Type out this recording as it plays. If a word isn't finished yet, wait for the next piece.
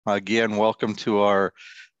Again, welcome to our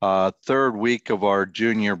third week of our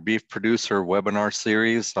Junior Beef Producer webinar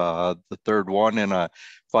series, the third one in a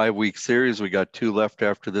 5-week series. We got 2 left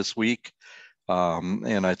after this week.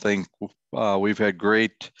 And I think we've had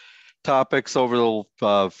great topics over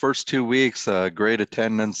the first 2 weeks, great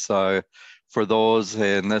attendance for those.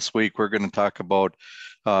 And this week we're going to talk about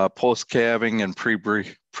post-calving and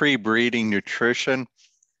pre-breeding nutrition,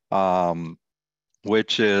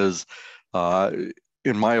 which is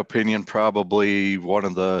in my opinion, probably one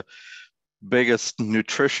of the biggest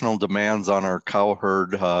nutritional demands on our cow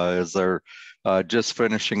herd as they're just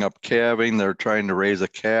finishing up calving. They're trying to raise a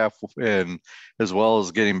calf, and as well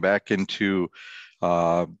as getting back into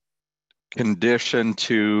condition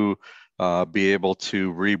to be able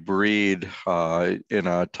to rebreed in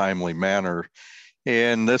a timely manner.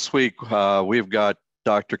 And this week we've got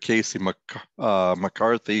Dr. Casey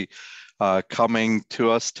McCarthy coming to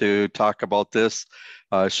us to talk about this.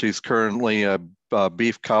 She's currently a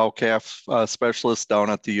beef cow calf specialist down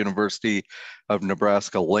at the University of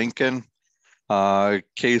Nebraska-Lincoln.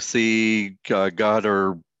 Casey got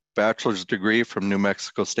her bachelor's degree from New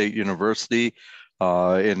Mexico State University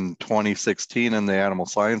in 2016 in the animal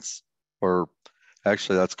science, or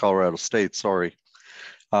actually that's Colorado State, sorry.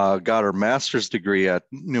 Got her master's degree at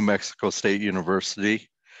New Mexico State University,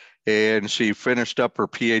 and she finished up her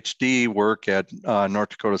PhD work at North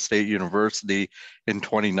Dakota State University in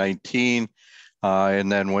 2019,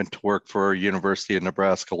 and then went to work for University of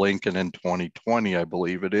Nebraska-Lincoln in 2020, I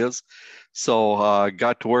believe it is. So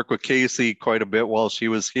got to work with Casey quite a bit while she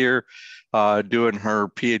was here doing her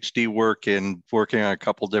PhD work and working on a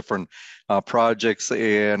couple different projects.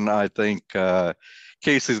 And I think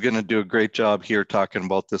Casey's going to do a great job here talking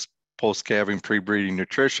about this post-calving pre-breeding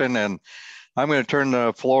nutrition. And I'm going to turn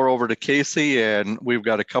the floor over to Casey, and we've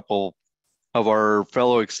got a couple of our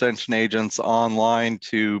fellow extension agents online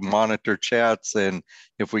to monitor chats. And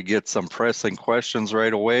if we get some pressing questions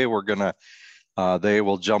right away, we're going to, they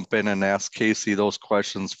will jump in and ask Casey those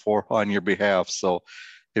questions on your behalf. So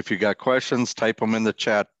if you got questions, type them in the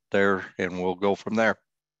chat there and we'll go from there.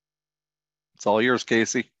 It's all yours,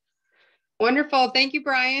 Casey. Wonderful. Thank you,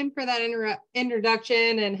 Brian, for that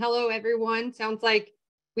introduction. And hello, everyone. Sounds like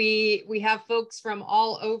we have folks from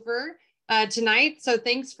all over tonight. So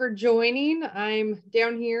thanks for joining. I'm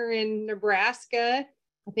down here in Nebraska.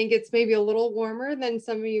 I think it's maybe a little warmer than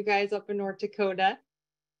some of you guys up in North Dakota.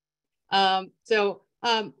 What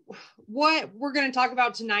we're going to talk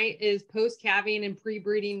about tonight is post-calving and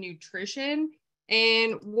pre-breeding nutrition.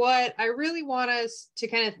 And what I really want us to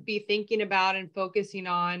kind of be thinking about and focusing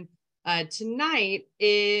on tonight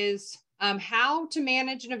is how to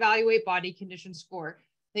manage and evaluate body condition score.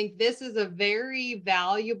 I think this is a very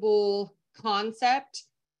valuable concept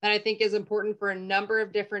that I think is important for a number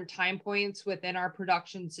of different time points within our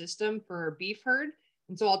production system for our beef herd.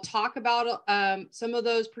 And so I'll talk about some of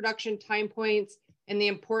those production time points and the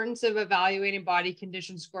importance of evaluating body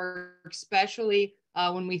condition score, especially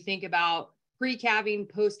when we think about pre-calving,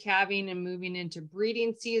 post-calving, and moving into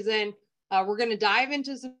breeding season. We're going to dive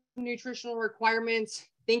into some nutritional requirements,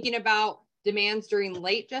 thinking about demands during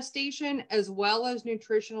late gestation, as well as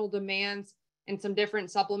nutritional demands and some different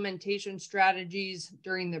supplementation strategies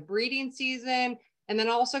during the breeding season. And then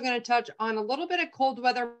also going to touch on a little bit of cold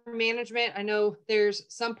weather management. I know there's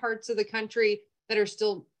some parts of the country that are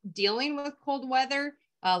still dealing with cold weather,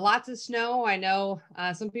 lots of snow. I know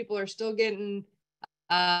some people are still getting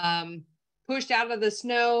pushed out of the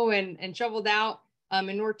snow and shoveled out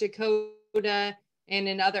in North Dakota and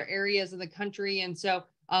in other areas of the country. And so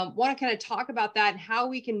want to kind of talk about that and how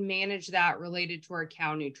we can manage that related to our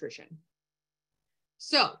cow nutrition.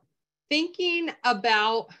 So thinking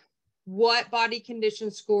about what body condition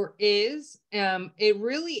score is, it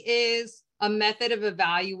really is a method of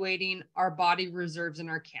evaluating our body reserves in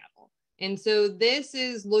our cattle. And so this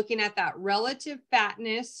is looking at that relative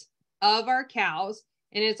fatness of our cows,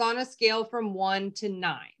 and it's on a scale from 1 to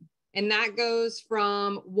 9. And that goes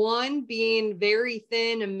from 1 being very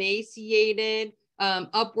thin, emaciated,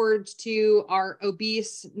 upwards to our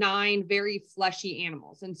obese 9, very fleshy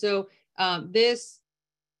animals. And so this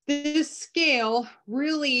scale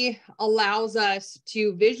really allows us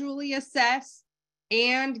to visually assess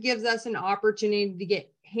and gives us an opportunity to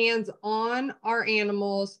get hands on our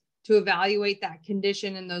animals to evaluate that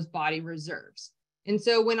condition and those body reserves. And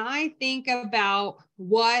so when I think about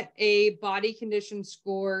what a body condition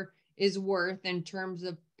score is worth in terms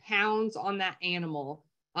of pounds on that animal,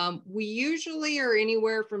 we usually are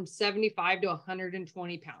anywhere from 75 to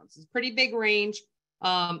 120 pounds. It's a pretty big range.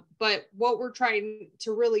 But what we're trying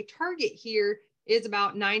to really target here is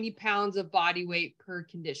about 90 pounds of body weight per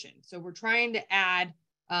condition. So we're trying to add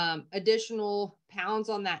additional pounds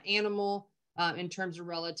on that animal in terms of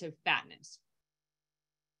relative fatness.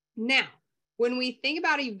 Now, when we think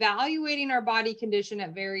about evaluating our body condition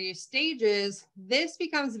at various stages, this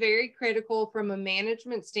becomes very critical from a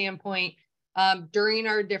management standpoint during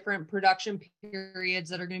our different production periods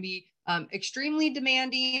that are going to be extremely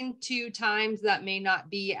demanding to times that may not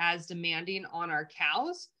be as demanding on our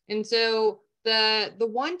cows. And so the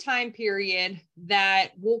one time period that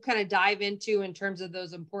we'll kind of dive into in terms of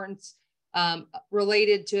those importance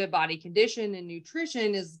related to body condition and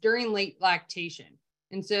nutrition is during late lactation.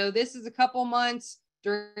 And so this is a couple months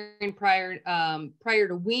during prior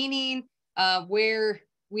to weaning, where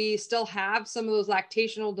we still have some of those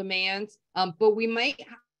lactational demands, but we might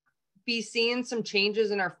be seeing some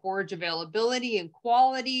changes in our forage availability and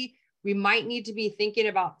quality. We might need to be thinking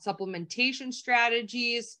about supplementation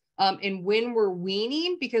strategies and when we're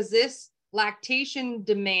weaning, because this lactation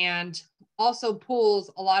demand also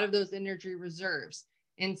pulls a lot of those energy reserves.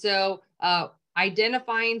 And so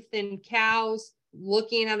identifying thin cows,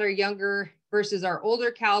 looking at our younger versus our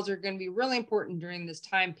older cows are going to be really important during this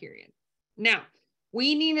time period. Now,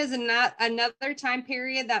 weaning is another time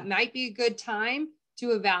period that might be a good time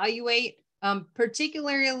to evaluate,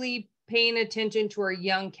 particularly paying attention to our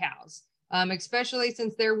young cows, especially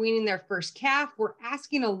since they're weaning their first calf. We're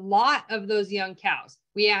asking a lot of those young cows.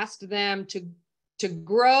 We asked them to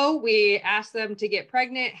grow. We asked them to get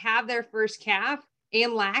pregnant, have their first calf,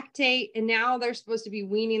 and lactate, and now they're supposed to be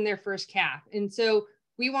weaning their first calf. And so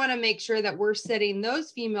we want to make sure that we're setting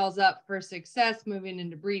those females up for success moving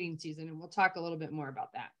into breeding season, and we'll talk a little bit more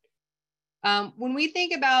about that. When we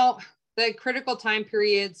think about the critical time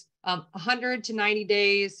periods, 100 to 90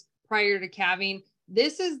 days prior to calving,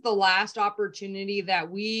 this is the last opportunity that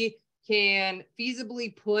we can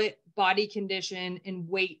feasibly put body condition and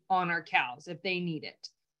weight on our cows if they need it.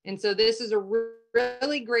 And so this is a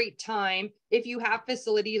really great time if you have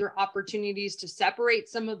facilities or opportunities to separate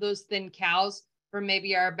some of those thin cows from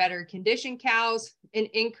maybe our better conditioned cows and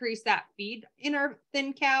increase that feed in our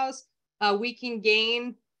thin cows. We can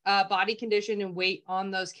gain body condition and weight on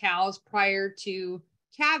those cows prior to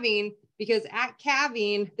calving, because at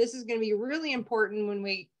calving, this is going to be really important when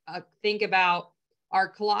we think about our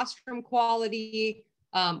colostrum quality,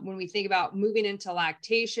 when we think about moving into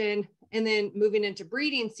lactation, and then moving into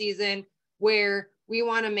breeding season, where we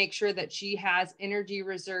want to make sure that she has energy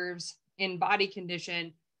reserves in body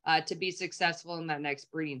condition to be successful in that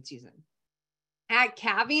next breeding season. At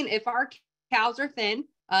calving, if our cows are thin,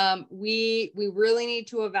 we really need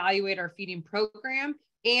to evaluate our feeding program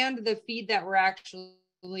and the feed that we're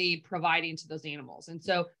actually providing to those animals. And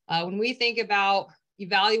so when we think about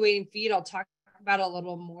evaluating feed, I'll talk about a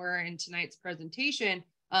little more in tonight's presentation,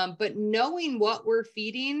 but knowing what we're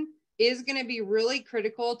feeding is going to be really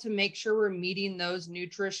critical to make sure we're meeting those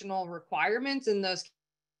nutritional requirements in those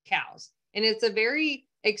cows. And it's a very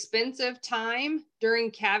expensive time during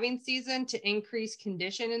calving season to increase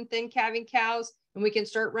condition in thin calving cows. And we can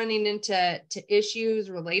start running into issues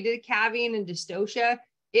related to calving and dystocia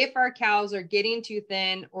if our cows are getting too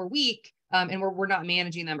thin or weak and we're not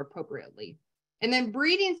managing them appropriately. And then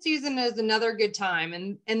breeding season is another good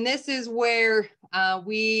time. And this is where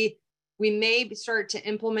we may start to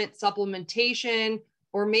implement supplementation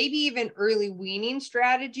or maybe even early weaning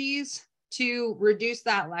strategies to reduce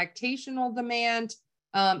that lactational demand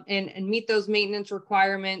and meet those maintenance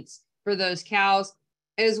requirements for those cows,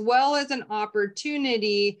 as well as an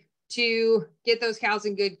opportunity to get those cows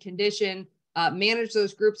in good condition, manage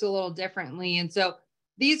those groups a little differently. And so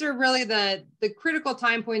these are really the critical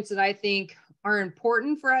time points that I think are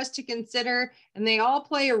important for us to consider, and they all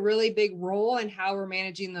play a really big role in how we're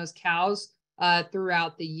managing those cows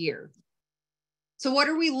throughout the year. So what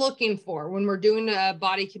are we looking for when we're doing a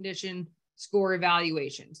body condition score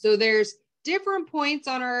evaluation? So there's different points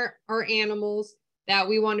on our animals that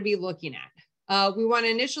we want to be looking at. We want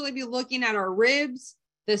to initially be looking at our ribs,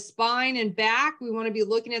 the spine and back. We want to be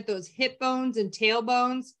looking at those hip bones and tail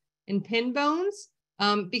bones and pin bones,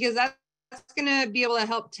 because that's going to be able to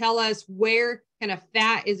help tell us where kind of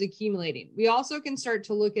fat is accumulating. We also can start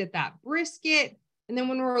to look at that brisket. And then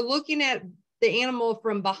when we're looking at the animal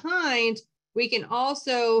from behind, we can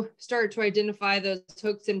also start to identify those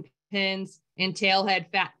hooks and pins and tailhead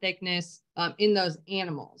fat thickness in those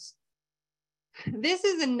animals. This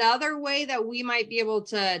is another way that we might be able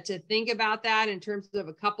to think about that in terms of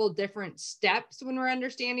a couple different steps when we're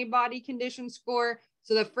understanding body condition score.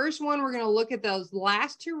 So the first one, we're going to look at those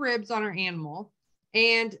last two ribs on our animal.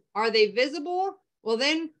 And are they visible? Well,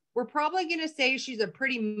 then we're probably going to say she's a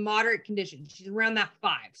pretty moderate condition. She's around that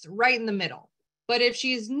 5, so right in the middle. But if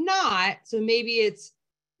she's not, so maybe it's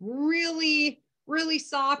really really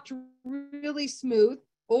soft, really smooth,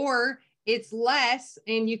 or it's less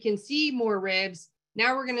and you can see more ribs.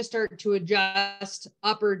 Now we're going to start to adjust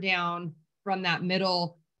up or down from that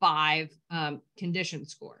middle 5 condition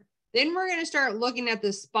score. Then we're going to start looking at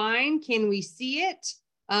the spine. Can we see it?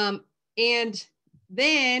 And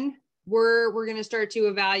then we're going to start to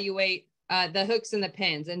evaluate the hooks and the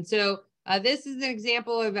pins. And so this is an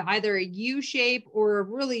example of either a U shape or a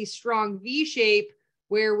really strong V shape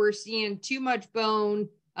where we're seeing too much bone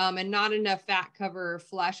and not enough fat cover or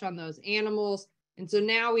flesh on those animals. And so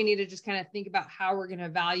now we need to just kind of think about how we're going to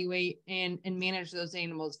evaluate and manage those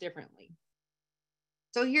animals differently.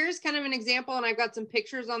 So here's kind of an example, and I've got some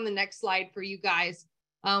pictures on the next slide for you guys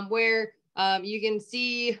where you can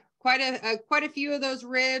see quite a few of those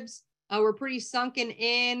ribs were pretty sunken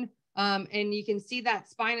in, and you can see that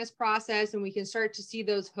spinous process, and we can start to see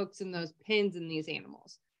those hooks and those pins in these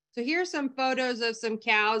animals. So here's some photos of some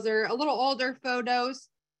cows. They're a little older photos.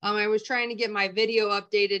 I was trying to get my video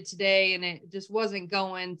updated today and it just wasn't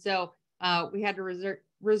going. So we had to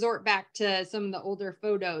resort back to some of the older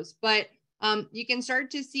photos. But you can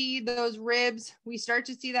start to see those ribs. We start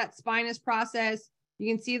to see that spinous process.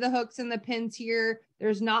 You can see the hooks and the pins here.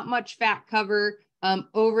 There's not much fat cover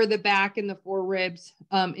over the back and the foreribs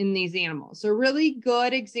in these animals. So really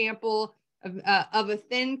good example of a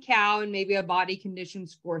thin cow and maybe a body condition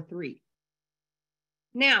score 3.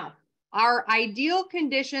 Now, our ideal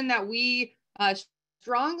condition that we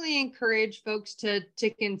strongly encourage folks to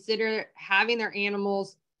consider having their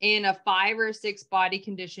animals in a 5 or 6 body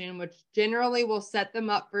condition, which generally will set them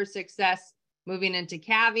up for success moving into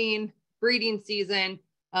calving, breeding season.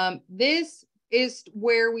 This is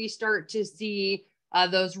where we start to see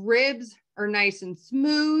those ribs are nice and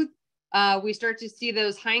smooth. We start to see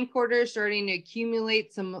those hindquarters starting to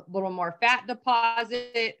accumulate some little more fat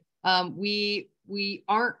deposit. We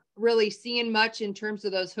aren't really seeing much in terms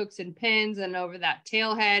of those hooks and pins and over that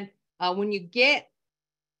tail head. When you get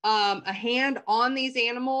a hand on these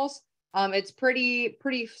animals, it's pretty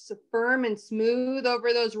firm and smooth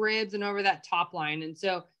over those ribs and over that top line. And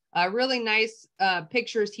so really nice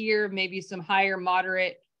pictures here, maybe some higher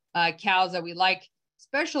moderate cows that we like,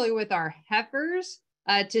 especially with our heifers,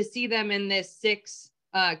 to see them in this 6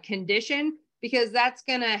 condition, because that's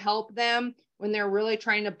going to help them when they're really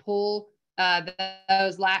trying to pull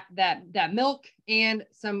that milk and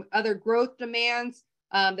some other growth demands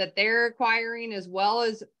that they're acquiring, as well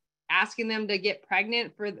as asking them to get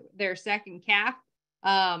pregnant for their second calf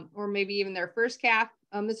or maybe even their first calf.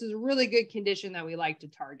 This is a really good condition that we like to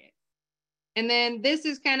target. And then this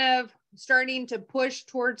is kind of starting to push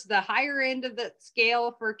towards the higher end of the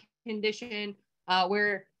scale for condition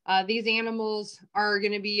where these animals are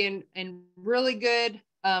going to be in really good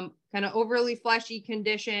kind of overly fleshy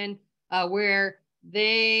condition where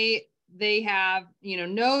they have,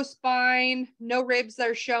 no spine, no ribs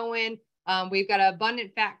are showing. We've got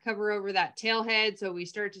abundant fat cover over that tail head. So we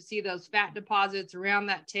start to see those fat deposits around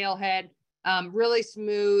that tail head, really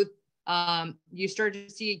smooth. You start to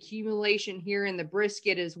see accumulation here in the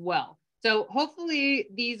brisket as well. So hopefully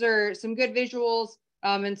these are some good visuals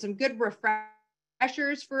and some good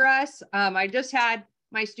refreshers for us. I just had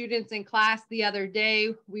my students in class the other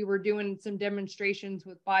day. We were doing some demonstrations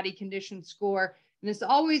with body condition score. And it's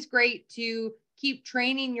always great to keep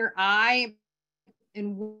training your eye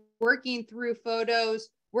and working through photos,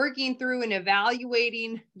 working through and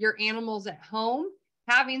evaluating your animals at home,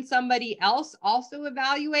 having somebody else also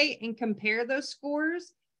evaluate and compare those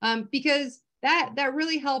scores, because that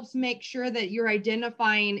really helps make sure that you're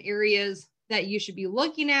identifying areas that you should be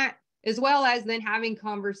looking at, as well as then having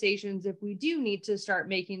conversations if we do need to start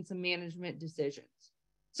making some management decisions.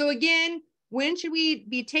 So again, when should we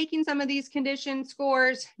be taking some of these condition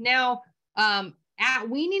scores? Now, at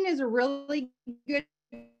weaning is a really good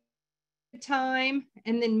time,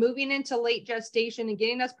 and then moving into late gestation and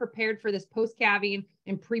getting us prepared for this post-calving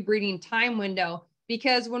and pre-breeding time window.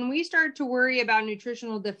 Because when we start to worry about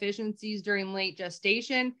nutritional deficiencies during late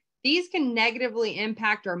gestation, these can negatively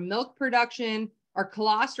impact our milk production, our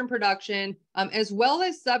colostrum production, as well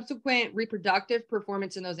as subsequent reproductive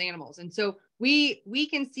performance in those animals. And so we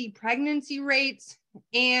can see pregnancy rates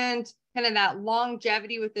and kind of that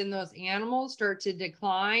longevity within those animals start to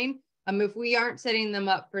decline if we aren't setting them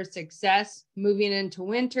up for success moving into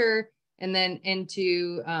winter and then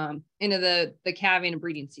into the calving and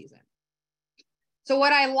breeding season. So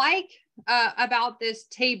what I like about this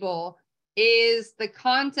table is the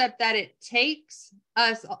concept that it takes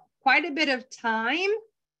us quite a bit of time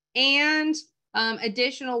and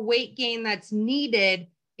additional weight gain that's needed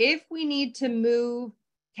if we need to move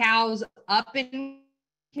cows up in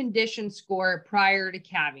condition score prior to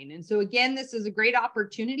calving. And so again, this is a great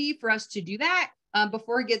opportunity for us to do that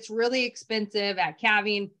before it gets really expensive at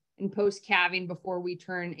calving and post-calving before we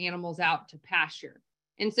turn animals out to pasture.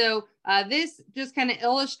 And so this just kind of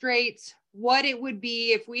illustrates what it would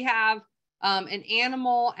be if we have an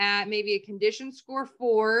animal at maybe a condition score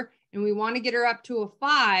 4 and we want to get her up to a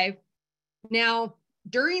 5. Now,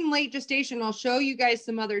 during late gestation, I'll show you guys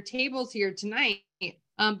some other tables here tonight,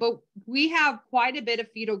 but we have quite a bit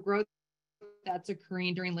of fetal growth that's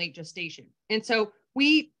occurring during late gestation. And so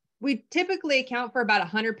we typically account for about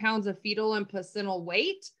 100 pounds of fetal and placental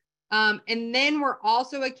weight. And then we're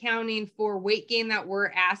also accounting for weight gain that we're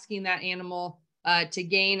asking that animal to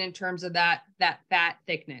gain in terms of that fat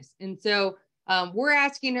thickness. And so we're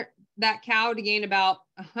asking that cow to gain about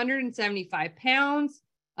 175 pounds.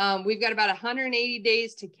 We've got about 180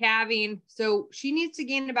 days to calving. So she needs to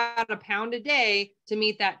gain about a pound a day to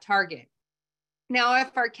meet that target. Now,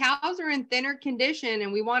 if our cows are in thinner condition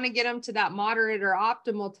and we want to get them to that moderate or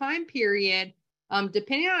optimal time period,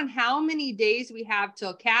 depending on how many days we have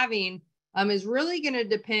till calving, is really going to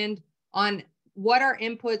depend on what our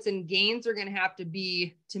inputs and gains are going to have to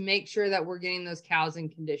be to make sure that we're getting those cows in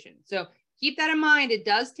condition. So keep that in mind. It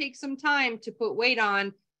does take some time to put weight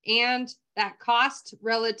on, and that cost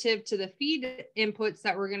relative to the feed inputs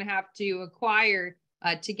that we're going to have to acquire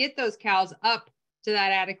to get those cows up to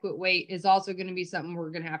that adequate weight is also going to be something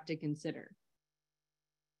we're going to have to consider.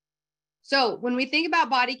 So when we think about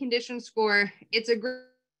body condition score, it's a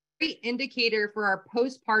great indicator for our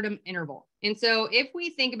postpartum interval. And so if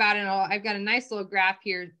we think about it, I've got a nice little graph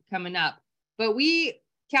here coming up, but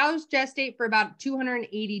cows gestate for about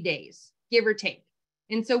 280 days, give or take.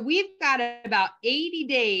 And so we've got about 80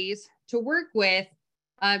 days to work with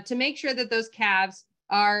to make sure that those calves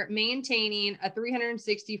are maintaining a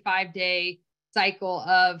 365-day cycle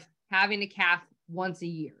of having a calf once a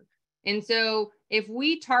year. And so if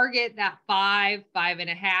we target that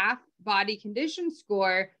 5.5 body condition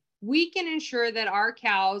score, we can ensure that our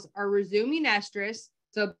cows are resuming estrus.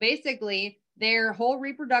 So basically their whole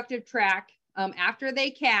reproductive tract after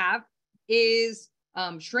they calve is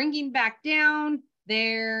shrinking back down.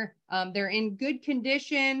 They're in good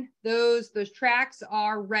condition. Those tracts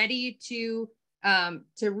are ready to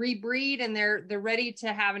rebreed, and they're ready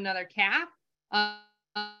to have another calf.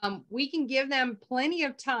 We can give them plenty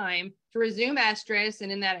of time to resume estrus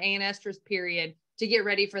and in that anestrus period to get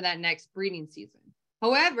ready for that next breeding season.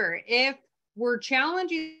 However, if we're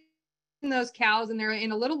challenging those cows and they're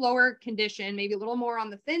in a little lower condition, maybe a little more on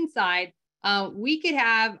the thin side, we could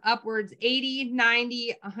have upwards 80,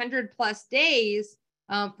 90, 100 plus days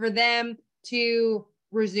for them to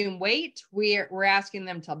resume weight. We're asking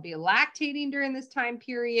them to be lactating during this time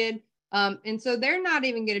period. And so they're not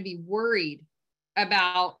even going to be worried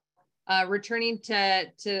about returning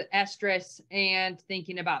to estrus and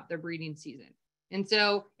thinking about their breeding season. And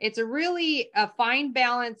so it's a fine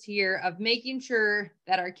balance here of making sure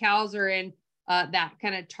that our cows are in that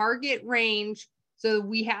kind of target range, so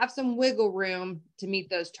we have some wiggle room to meet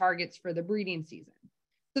those targets for the breeding season.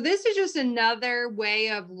 So this is just another way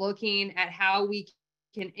of looking at how we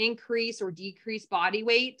can increase or decrease body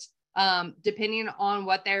weight depending on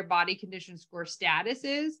what their body condition score status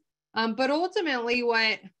is. But ultimately,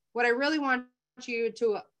 what I really want you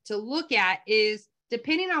to look at is,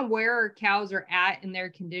 depending on where our cows are at in their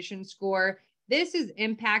condition score, this is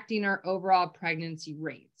impacting our overall pregnancy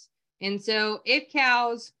rates. And so if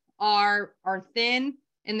cows are thin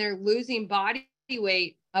and they're losing body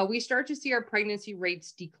weight, we start to see our pregnancy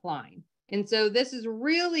rates decline. And so this is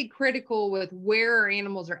really critical with where our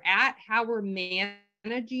animals are at, how we're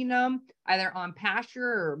managing them, either on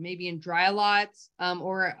pasture or maybe in dry lots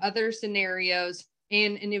or other scenarios,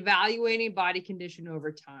 and evaluating body condition over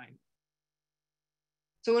time.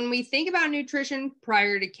 So when we think about nutrition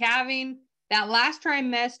prior to calving, that last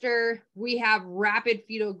trimester, we have rapid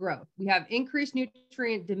fetal growth. We have increased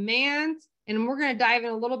nutrient demands, and we're going to dive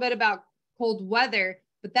in a little bit about cold weather,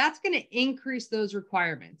 but that's going to increase those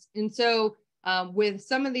requirements. And so with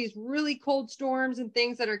some of these really cold storms and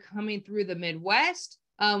things that are coming through the Midwest,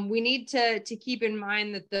 we need to keep in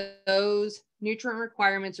mind that those nutrient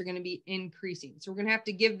requirements are going to be increasing. So we're going to have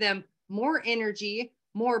to give them more energy,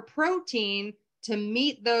 more protein to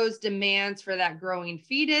meet those demands for that growing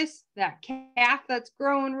fetus, that calf that's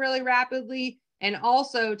growing really rapidly, and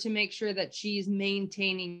also to make sure that she's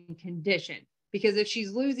maintaining condition. Because if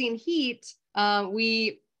she's losing heat,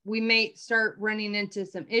 we may start running into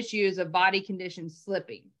some issues of body condition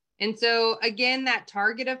slipping. And so again, that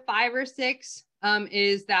target of 5 or 6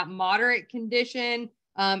 is that moderate condition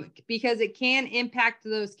because it can impact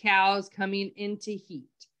those cows coming into heat.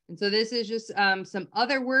 And so this is just some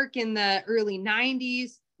other work in the early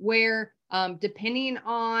 90s where depending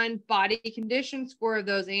on body condition score of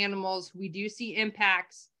those animals, we do see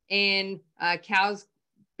impacts in cows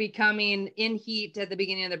becoming in heat at the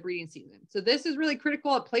beginning of the breeding season. So this is really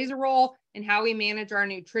critical. It plays a role in how we manage our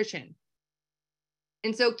nutrition.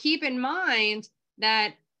 And so keep in mind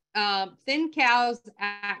that thin cows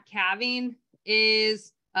at calving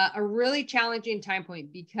is a really challenging time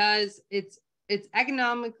point because it's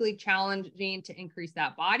economically challenging to increase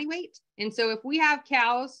that body weight. And so if we have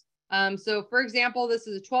cows, so for example, this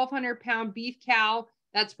is a 1,200 pound beef cow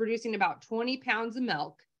that's producing about 20 pounds of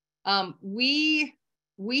milk. We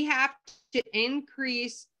have to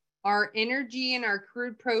increase our energy and our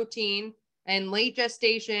crude protein and late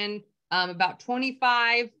gestation about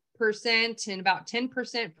 25% and about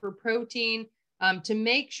 10% for protein to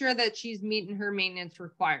make sure that she's meeting her maintenance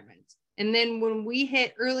requirements. And then when we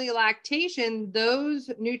hit early lactation,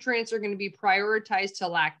 those nutrients are going to be prioritized to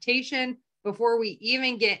lactation before we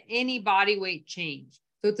even get any body weight change.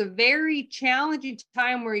 So it's a very challenging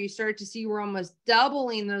time where you start to see we're almost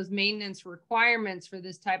doubling those maintenance requirements for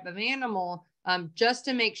this type of animal just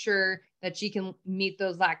to make sure that she can meet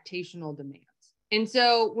those lactational demands. And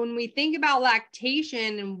so when we think about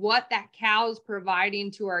lactation and what that cow's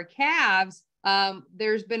providing to our calves,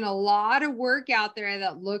 there's been a lot of work out there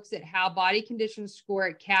that looks at how body condition score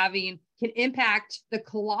at calving can impact the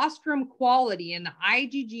colostrum quality and the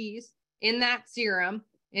IgGs in that serum,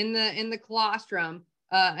 in the colostrum,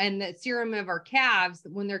 and the serum of our calves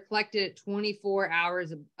when they're collected at 24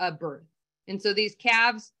 hours of birth. And so these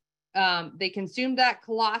calves, they consumed that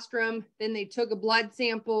colostrum, then they took a blood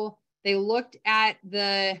sample, they looked at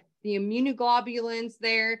the immunoglobulins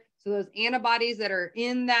there, so those antibodies that are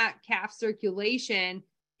in that calf circulation,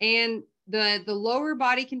 and the lower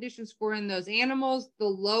body condition score in those animals, the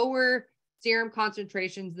lower serum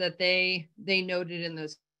concentrations that they noted in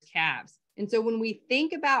those calves. And so when we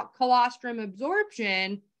think about colostrum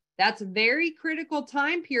absorption, that's a very critical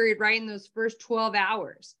time period, right, in those first 12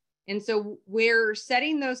 hours. And so we're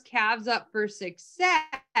setting those calves up for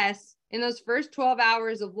success in those first 12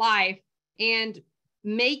 hours of life and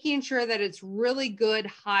making sure that it's really good,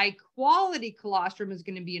 high quality colostrum is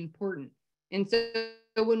going to be important. And so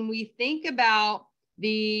when we think about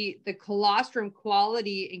the colostrum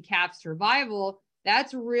quality in calf survival,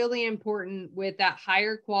 that's really important with that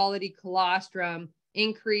higher quality colostrum,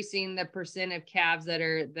 increasing the percent of calves that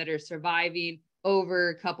are surviving over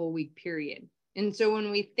a couple week period. And so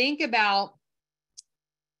when we think about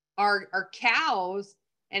our cows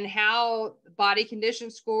and how body condition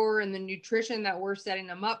score and the nutrition that we're setting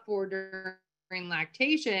them up for during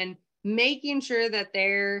lactation, making sure that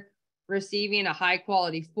they're receiving a high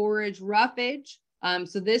quality forage roughage.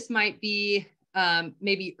 So this might be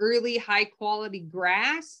maybe early high quality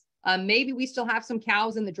grass. Maybe we still have some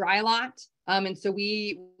cows in the dry lot. And so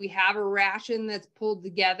we have a ration that's pulled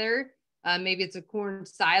together. Maybe it's a corn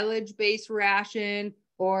silage based ration,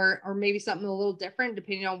 or maybe something a little different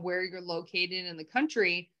depending on where you're located in the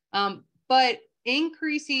country. But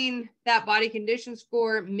increasing that body condition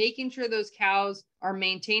score, making sure those cows are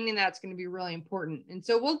maintaining that's going to be really important. And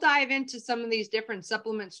so we'll dive into some of these different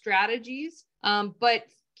supplement strategies, but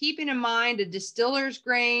keeping in mind a distiller's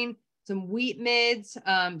grain, some wheat mids,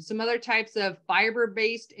 some other types of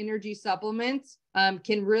fiber-based energy supplements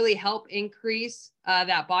can really help increase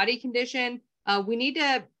that body condition. We need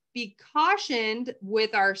to be cautioned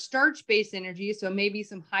with our starch-based energy, so maybe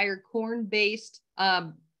some higher corn-based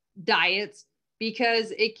diets,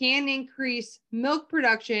 because it can increase milk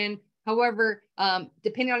production. However,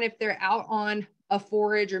 depending on if they're out on a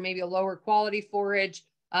forage or maybe a lower quality forage,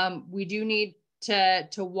 we do need to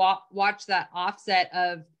watch that offset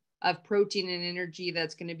of protein and energy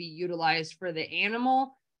that's going to be utilized for the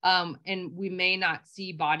animal. And we may not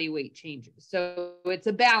see body weight changes. So it's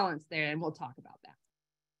a balance there, and we'll talk about that.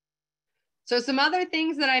 So some other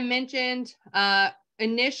things that I mentioned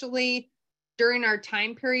initially during our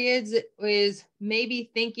time periods is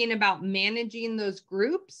maybe thinking about managing those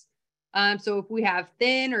groups. So if we have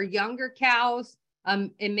thin or younger cows,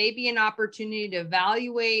 it may be an opportunity to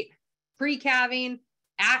evaluate pre-calving,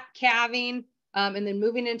 at calving, and then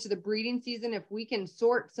moving into the breeding season. If we can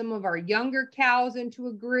sort some of our younger cows into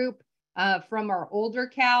a group from our older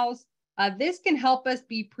cows, this can help us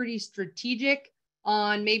be pretty strategic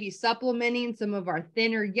on maybe supplementing some of our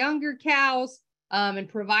thinner, younger cows and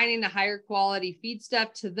providing a higher quality feed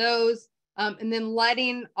stuff to those, and then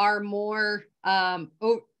letting our more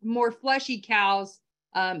fleshy cows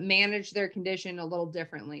manage their condition a little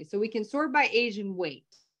differently. So we can sort by age and weight.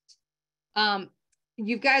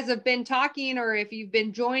 you guys have been talking, or if you've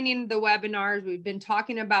been joining the webinars, we've been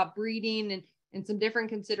talking about breeding and some different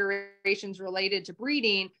considerations related to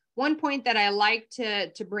breeding. One point that I like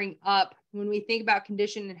to bring up when we think about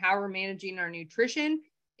condition and how we're managing our nutrition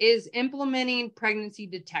is implementing pregnancy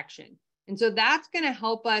detection. And so that's going to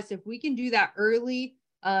help us if we can do that early,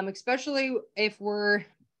 especially if we're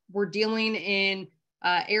dealing in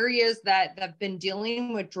areas that have been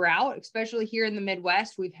dealing with drought, especially here in the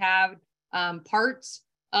Midwest. We've had parts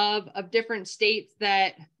of different states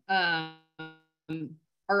that are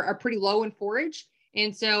pretty low in forage.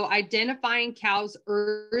 And so identifying cows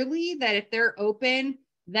early, that if they're open,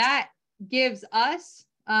 that gives us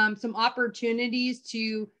some opportunities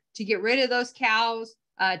to get rid of those cows,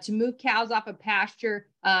 to move cows off of pasture,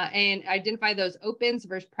 and identify those opens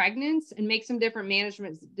versus pregnants, and make some different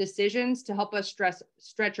management decisions to help us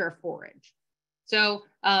stretch our forage. So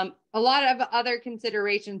a lot of other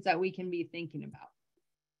considerations that we can be thinking about.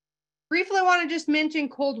 Briefly, I want to just mention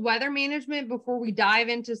cold weather management before we dive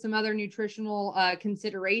into some other nutritional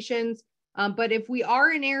considerations. But if we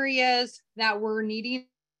are in areas that we're needing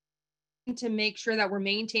to make sure that we're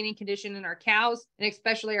maintaining condition in our cows, and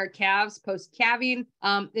especially our calves post calving,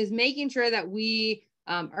 is making sure that we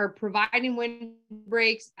are providing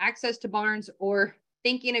windbreaks, access to barns, or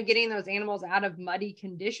thinking of getting those animals out of muddy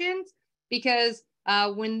conditions, because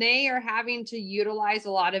when they are having to utilize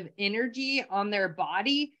a lot of energy on their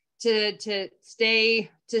body to stay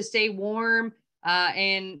warm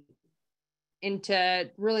and to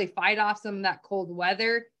really fight off some of that cold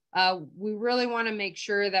weather, we really want to make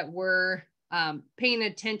sure that we're paying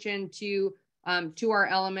attention to our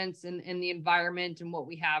elements and the environment and what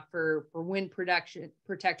we have for wind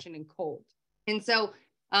protection and cold. And so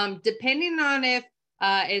depending on if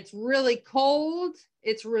it's really cold,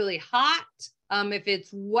 it's really hot, if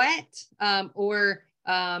it's wet, or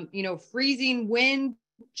freezing wind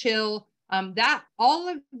chill, that all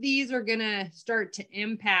of these are going to start to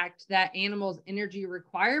impact that animal's energy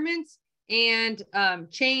requirements and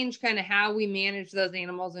change kind of how we manage those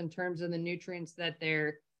animals in terms of the nutrients that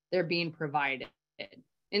they're being provided.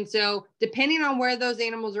 And so depending on where those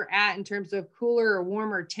animals are at in terms of cooler or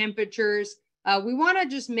warmer temperatures, we want to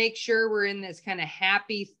just make sure we're in this kind of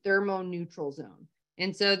happy thermoneutral zone.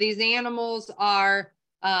 And so these animals are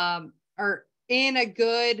in a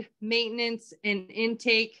good maintenance and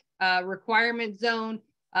intake requirement zone,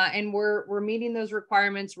 and we're meeting those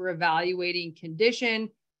requirements. We're evaluating condition.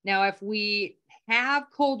 Now, if we have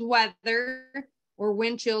cold weather or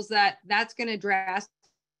wind chills, that's going to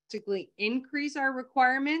drastically increase our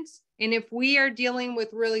requirements. And if we are dealing with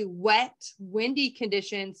really wet, windy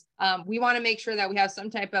conditions, we want to make sure that we have some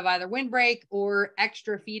type of either windbreak or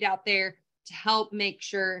extra feed out there to help make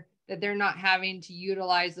sure that they're not having to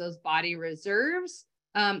utilize those body reserves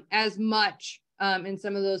as much in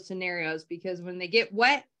some of those scenarios, because when they get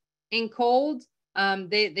wet and cold,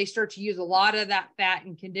 they start to use a lot of that fat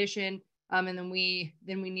and condition. And then we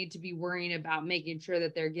need to be worrying about making sure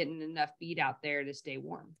that they're getting enough feed out there to stay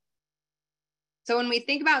warm. So when we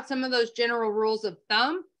think about some of those general rules of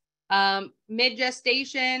thumb,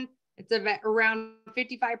 mid-gestation, it's around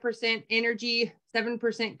 55% energy,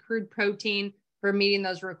 7% crude protein for meeting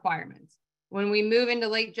those requirements. When we move into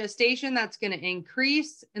late gestation, that's going to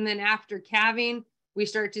increase. And then after calving, we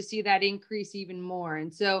start to see that increase even more.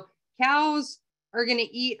 And so cows are going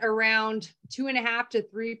to eat around 2.5 to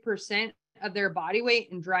 3% of their body weight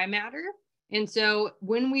in dry matter. And so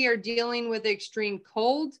when we are dealing with extreme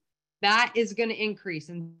cold, that is going to increase.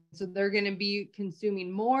 And so they're going to be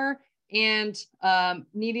consuming more and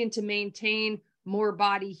needing to maintain more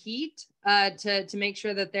body heat to make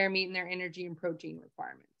sure that they're meeting their energy and protein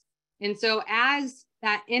requirements. And so as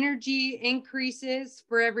that energy increases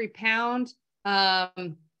for every pound,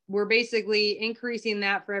 we're basically increasing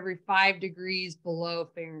that for every 5 degrees below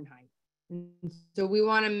Fahrenheit. And so we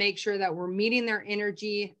want to make sure that we're meeting their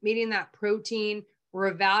energy, meeting that protein. We're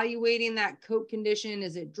evaluating that coat condition.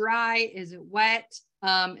 Is it dry? Is it wet?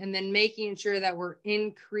 And then making sure that we're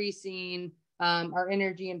increasing our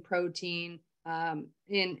energy and protein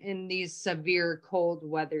in these severe cold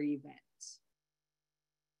weather events.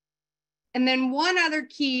 And then one other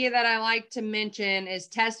key that I like to mention is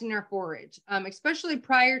testing our forage, especially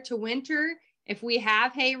prior to winter. If we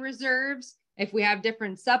have hay reserves, if we have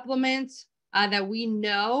different supplements, that we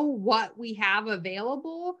know what we have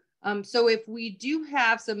available. So if we do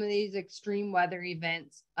have some of these extreme weather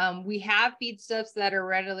events, we have feedstuffs that are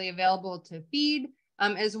readily available to feed,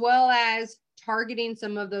 as well as targeting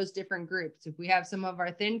some of those different groups. If we have some of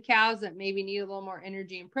our thin cows that maybe need a little more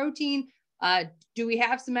energy and protein, do we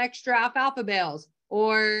have some extra alfalfa bales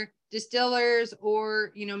or distillers,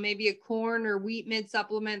 or, you know, maybe a corn or wheat mid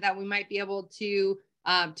supplement that we might be able to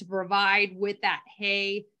provide with that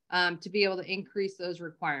hay to be able to increase those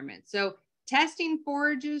requirements. So testing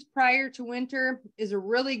forages prior to winter is a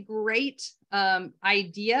really great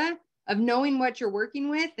idea of knowing what you're working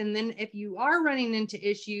with. And then if you are running into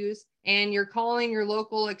issues and you're calling your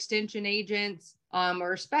local extension agents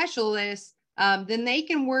or specialists, then they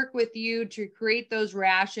can work with you to create those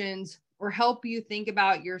rations or help you think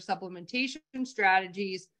about your supplementation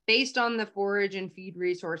strategies based on the forage and feed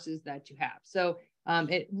resources that you have. So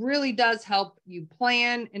it really does help you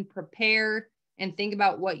plan and prepare and think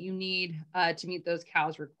about what you need to meet those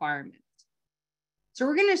cows' requirements. So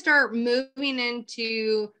we're going to start moving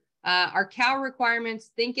into our cow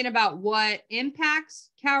requirements, thinking about what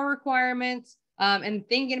impacts cow requirements, and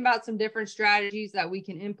thinking about some different strategies that we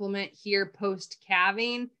can implement here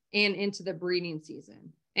post-calving and into the breeding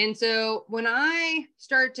season. And so when I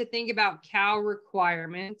start to think about cow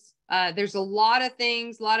requirements, there's a lot of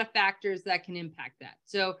things, a lot of factors that can impact that.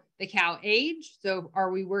 So the cow age. So are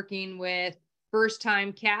we working with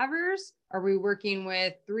first-time calvers? Are we working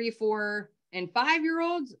with 3, 4, and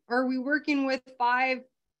 5-year-olds? Are we working with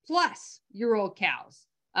 5-plus-year-old cows?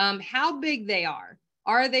 How big they are?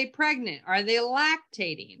 Are they pregnant? Are they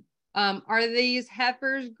lactating? Are these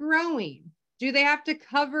heifers growing? Do they have to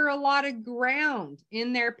cover a lot of ground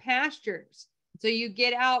in their pastures? So you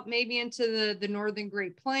get out maybe into the northern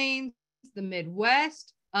Great Plains, the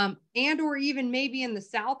Midwest, and or even maybe in the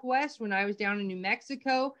Southwest. When I was down in New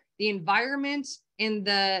Mexico, the environment and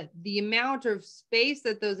the amount of space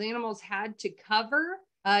that those animals had to cover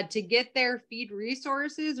to get their feed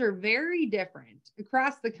resources are very different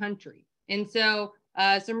across the country. And so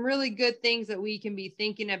some really good things that we can be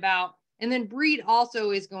thinking about. And then breed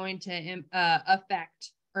also is going to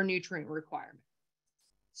affect our nutrient requirement.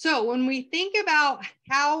 So when we think about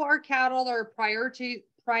how our cattle are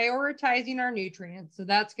prioritizing our nutrients, so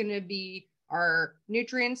that's going to be our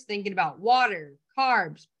nutrients, thinking about water,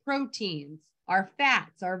 carbs, proteins, our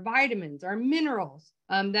fats, our vitamins, our minerals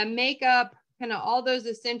that make up kind of all those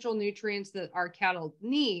essential nutrients that our cattle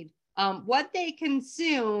need. What they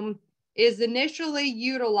consume is initially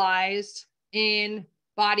utilized in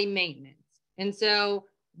body maintenance. And so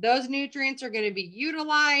those nutrients are going to be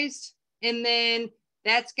utilized, and then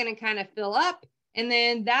that's going to kind of fill up, and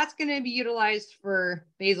then that's going to be utilized for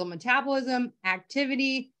basal metabolism,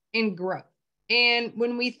 activity, and growth. And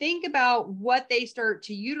when we think about what they start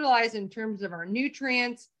to utilize in terms of our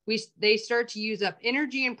nutrients, they start to use up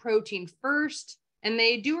energy and protein first, and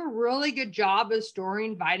they do a really good job of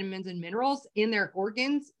storing vitamins and minerals in their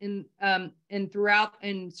organs and throughout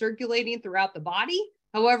and circulating throughout the body.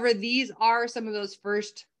 However, these are some of those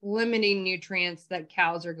first limiting nutrients that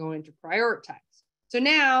cows are going to prioritize. So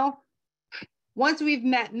now, once we've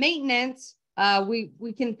met maintenance,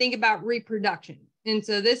 we can think about reproduction. And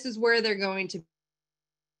so this is where they're going to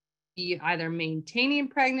be either maintaining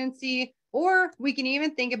pregnancy, or we can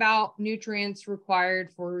even think about nutrients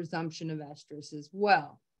required for resumption of estrus as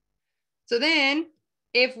well. So then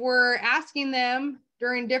if we're asking them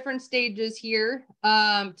during different stages here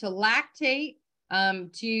to lactate,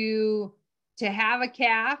 to have a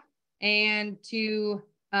calf, and to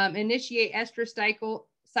initiate estrus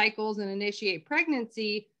cycles and initiate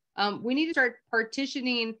pregnancy, we need to start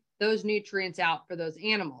partitioning those nutrients out for those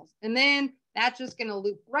animals. And then that's just going to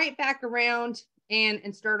loop right back around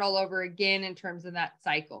and start all over again in terms of that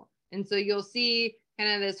cycle. And so you'll see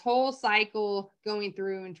kind of this whole cycle going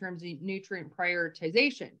through in terms of nutrient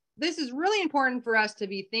prioritization. This is really important for us to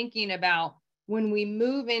be thinking about when we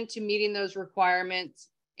move into meeting those requirements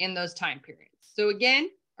in those time periods. So again,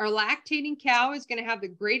 our lactating cow is going to have the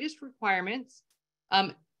greatest requirements,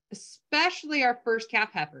 especially our first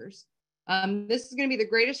calf heifers. This is going to be the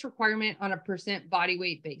greatest requirement on a percent body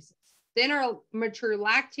weight basis. Then our mature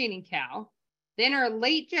lactating cow, then our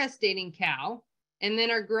late gestating cow, and then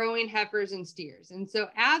our growing heifers and steers. And so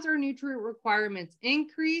as our nutrient requirements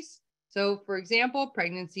increase, so for example,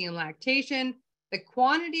 pregnancy and lactation, the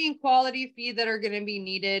quantity and quality feed that are going to be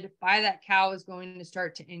needed by that cow is going to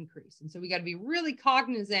start to increase. And so we got to be really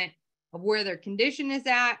cognizant of where their condition is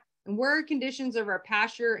at and where our conditions of our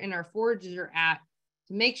pasture and our forages are at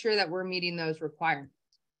to make sure that we're meeting those requirements.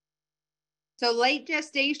 So late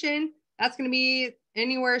gestation, that's going to be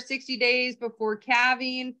anywhere 60 days before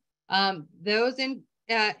calving. Those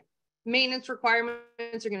maintenance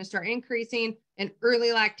requirements are going to start increasing, and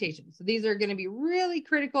early lactation. So these are going to be really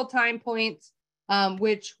critical time points,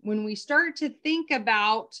 which when we start to think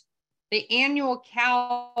about the annual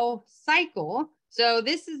cow cycle, so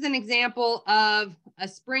this is an example of a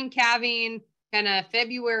spring calving kind of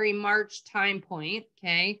February, March time point.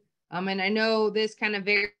 Okay. And I know this kind of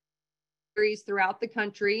varies throughout the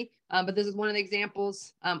country, but this is one of the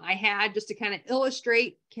examples I had just to kind of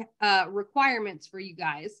illustrate requirements for you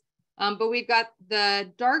guys. But we've got the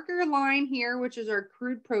darker line here, which is our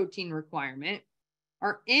crude protein requirement.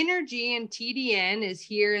 Our energy and TDN is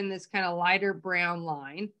here in this kind of lighter brown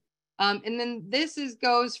line. And then this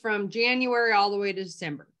goes from January all the way to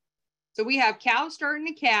December. So we have cows starting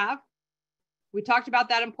to calve. We talked about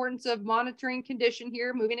that importance of monitoring condition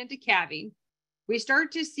here, moving into calving. We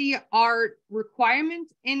start to see our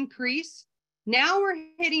requirements increase. Now we're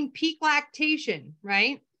hitting peak lactation,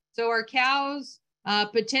 right? So our cows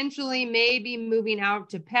potentially may be moving out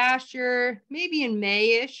to pasture, maybe in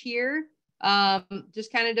May-ish here.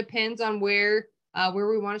 Just kind of depends on where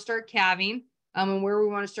we want to start calving and where we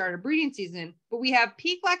want to start a breeding season. But we have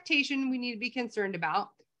peak lactation we need to be concerned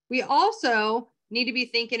about. We also need to be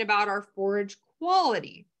thinking about our forage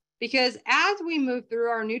quality, because as we move through,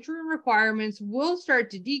 our nutrient requirements will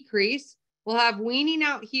start to decrease. We'll have weaning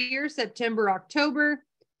out here September, October,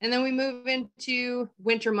 and then we move into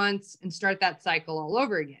winter months and start that cycle all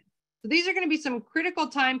over again. So these are going to be some critical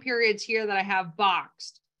time periods here that I have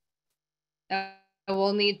boxed that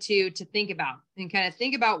we'll need to think about and kind of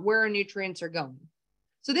think about where our nutrients are going.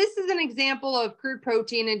 So this is an example of crude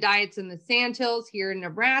protein and diets in the sandhills here in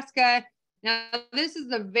Nebraska. Now, this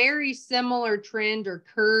is a very similar trend or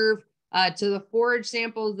curve to the forage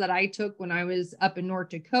samples that I took when I was up in North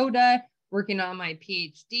Dakota working on my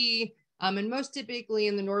PhD, and most typically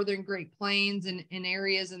in the Northern Great Plains and in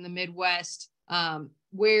areas in the Midwest,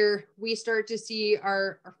 where we start to see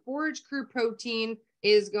our forage crude protein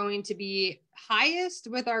is going to be highest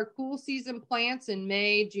with our cool season plants in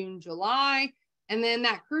May, June, July. And then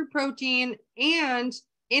that crude protein and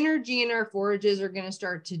energy in our forages are going to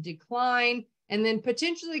start to decline, and then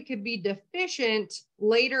potentially could be deficient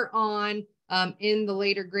later on in the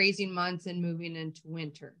later grazing months and moving into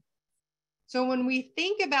winter. So when we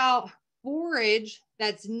think about forage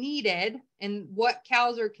that's needed and what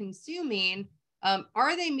cows are consuming,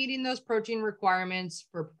 are they meeting those protein requirements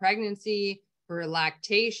for pregnancy, for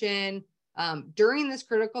lactation, during this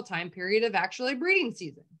critical time period of actually breeding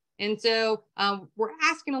season? And so we're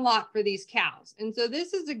asking a lot for these cows. And so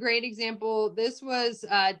this is a great example. This was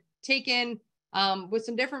taken with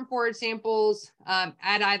some different forage samples at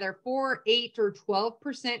either 4, 8, or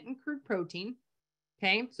 12% in crude protein.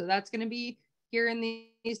 Okay, so that's going to be here in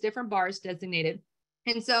these different bars designated.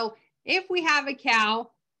 And so if we have a cow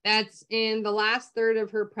that's in the last third of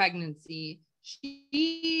her pregnancy,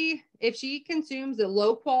 if she consumes a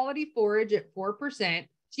low quality forage at 4%,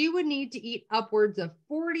 she would need to eat upwards of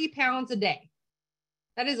 40 pounds a day.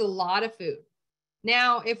 That is a lot of food.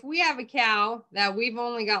 Now, if we have a cow that we've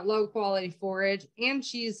only got low quality forage and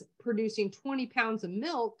she's producing 20 pounds of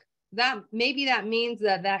milk, that means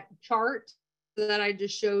that chart that I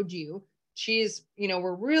just showed you, she's,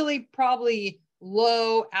 we're really probably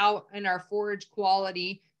low out in our forage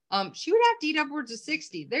quality. She would have to eat upwards of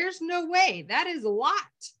 60. There's no way. That is a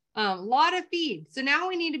lot of feed. So now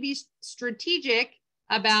we need to be strategic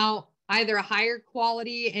about either a higher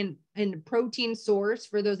quality and protein source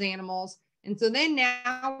for those animals. And so then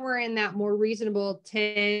now we're in that more reasonable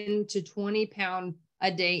 10 to 20 pound a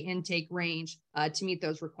day intake range to meet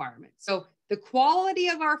those requirements. So the quality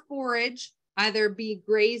of our forage, either be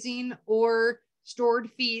grazing or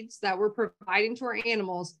stored feeds that we're providing to our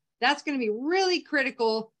animals, that's going to be really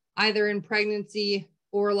critical either in pregnancy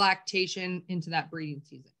or lactation into that breeding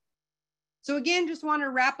season. So again, just want to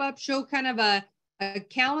wrap up, show kind of a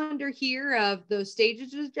calendar here of those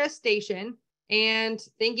stages of gestation, and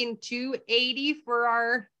thinking 280 for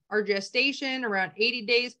our gestation, around 80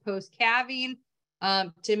 days post calving,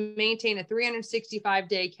 to maintain a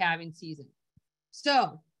 365-day calving season.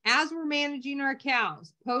 So as we're managing our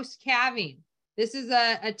cows post calving, this is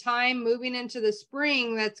a time moving into the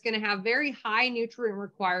spring that's going to have very high nutrient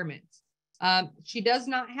requirements. She does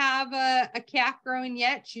not have a calf growing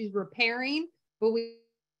yet. She's repairing, but we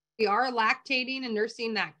are lactating and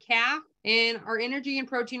nursing that calf, and our energy and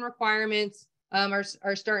protein requirements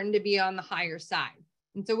are starting to be on the higher side.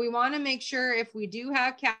 And so we want to make sure if we do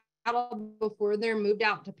have cattle before they're moved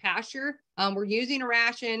out to pasture, we're using a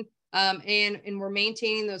ration and we're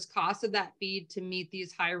maintaining those costs of that feed to meet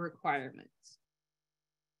these high requirements.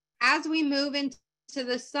 As we move into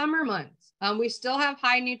the summer months, we still have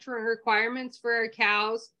high nutrient requirements for our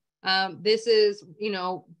cows. This is,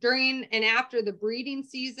 during and after the breeding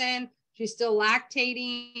season, she's still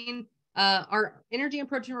lactating. Our energy and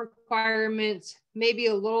protein requirements may be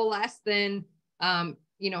a little less than,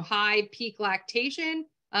 high peak lactation,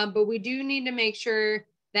 but we do need to make sure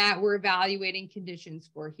that we're evaluating conditions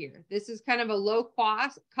for here. This is kind of a low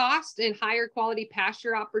cost and higher quality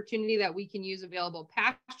pasture opportunity that we can use available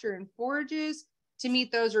pasture and forages to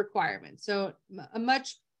meet those requirements. So a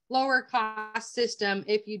much lower cost system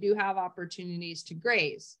if you do have opportunities to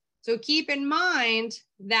graze. So keep in mind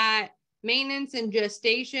that maintenance and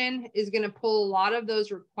gestation is going to pull a lot of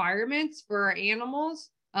those requirements for our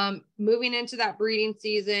animals. Moving into that breeding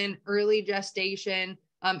season, early gestation.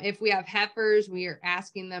 If we have heifers, we are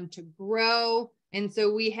asking them to grow. And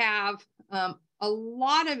so we have a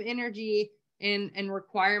lot of energy and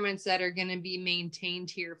requirements that are going to be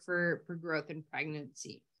maintained here for growth and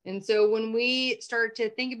pregnancy. And so when we start to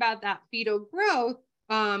think about that fetal growth,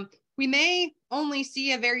 we may only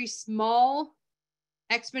see a very small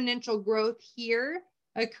exponential growth here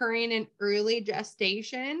occurring in early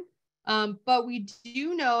gestation. But we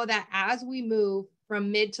do know that as we move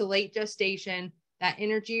from mid to late gestation, that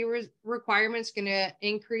energy requirement is going to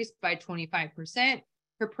increase by 25%.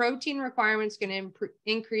 Her protein requirement is going to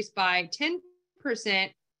increase by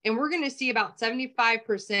 10%. And we're going to see about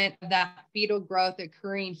 75% of that fetal growth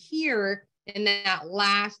occurring here in that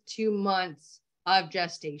last 2 months of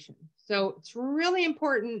gestation. So it's really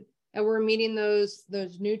important that we're meeting those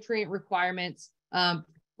nutrient requirements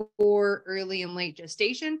for early and late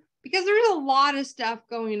gestation, because there's a lot of stuff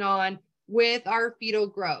going on with our fetal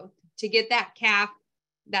growth to get that calf,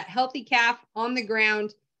 that healthy calf on the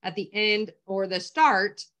ground at the end or the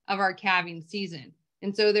start of our calving season.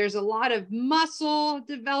 And so there's a lot of muscle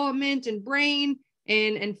development and brain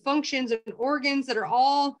and functions and organs that are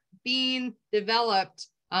all being developed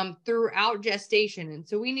throughout gestation. And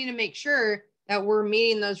so we need to make sure that we're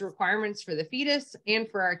meeting those requirements for the fetus and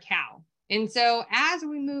for our cow. And so as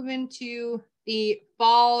we move into the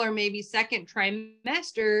fall or maybe second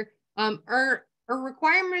trimester, our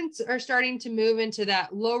requirements are starting to move into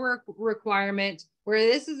that lower requirement, where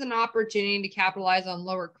this is an opportunity to capitalize on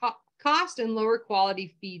lower cost and lower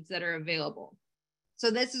quality feeds that are available.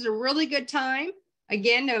 So this is a really good time,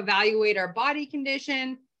 again, to evaluate our body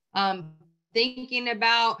condition, thinking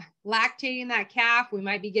about lactating that calf. We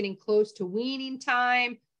might be getting close to weaning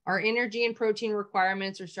time. Our energy and protein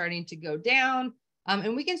requirements are starting to go down,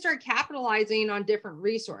 and we can start capitalizing on different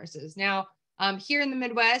resources. Now, here in the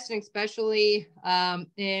Midwest, and especially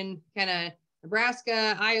in kind of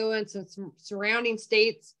Nebraska, Iowa, and some surrounding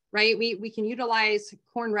states, right? We can utilize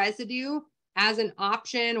corn residue as an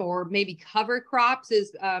option, or maybe cover crops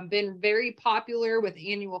has been very popular with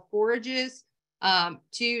annual forages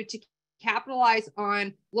to capitalize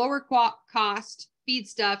on lower cost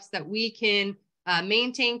feedstuffs that we can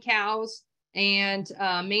maintain cows and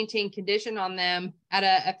maintain condition on them at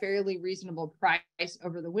a fairly reasonable price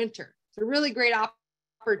over the winter. So really great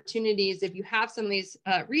opportunities if you have some of these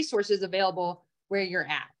resources available where you're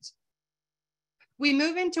at. We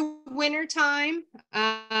move into winter time,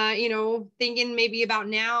 thinking maybe about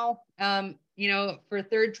now, for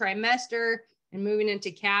third trimester and moving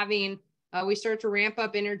into calving, we start to ramp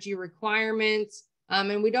up energy requirements,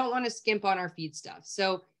 and we don't want to skimp on our feed stuff.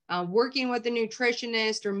 So working with a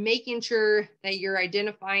nutritionist or making sure that you're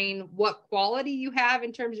identifying what quality you have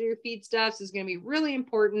in terms of your feedstuffs is going to be really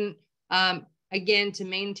important, again, to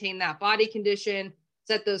maintain that body condition,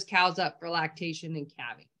 set those cows up for lactation and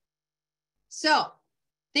calving. So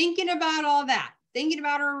thinking about all that, thinking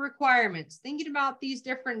about our requirements, thinking about these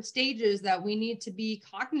different stages that we need to be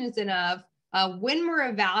cognizant of when we're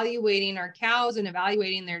evaluating our cows and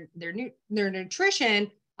evaluating their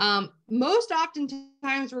nutrition. Most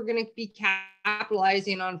oftentimes we're going to be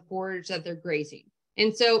capitalizing on forage that they're grazing.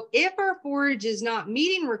 And so if our forage is not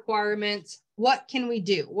meeting requirements, what can we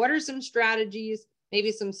do? What are some strategies,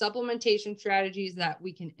 maybe some supplementation strategies that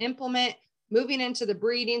we can implement moving into the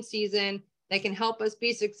breeding season that can help us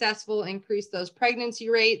be successful, increase those pregnancy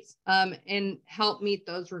rates, and help meet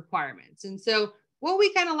those requirements? And so what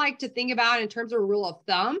we kind of like to think about in terms of a rule of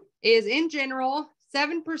thumb is, in general,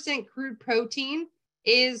 7% crude protein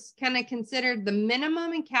is kind of considered the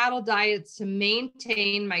minimum in cattle diets to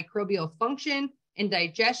maintain microbial function and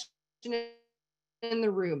digestion in the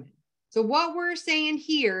rumen. So what we're saying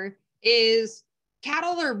here is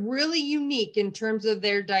cattle are really unique in terms of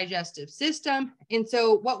their digestive system. And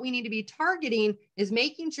so what we need to be targeting is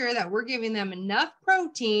making sure that we're giving them enough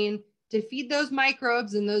protein to feed those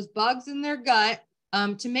microbes and those bugs in their gut,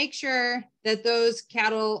 to make sure that those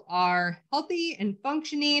cattle are healthy and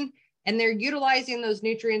functioning and they're utilizing those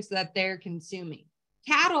nutrients that they're consuming.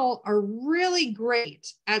 Cattle are really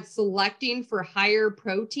great at selecting for higher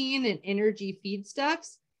protein and energy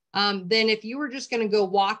feedstuffs than if you were just going to go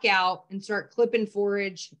walk out and start clipping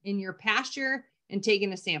forage in your pasture and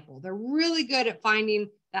taking a sample. They're really good at finding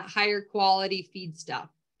that higher quality feed stuff.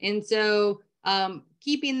 And so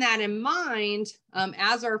keeping that in mind,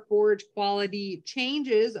 as our forage quality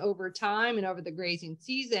changes over time and over the grazing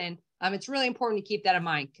season, it's really important to keep that in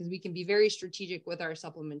mind because we can be very strategic with our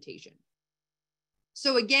supplementation.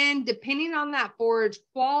 So again, depending on that forage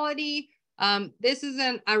quality, this is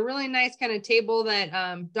a really nice kind of table that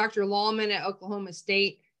Dr. Lallman at Oklahoma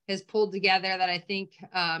State has pulled together that I think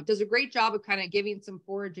does a great job of kind of giving some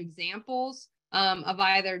forage examples of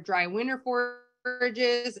either dry winter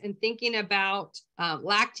forages and thinking about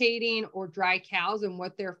lactating or dry cows and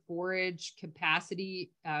what their forage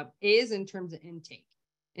capacity is in terms of intake.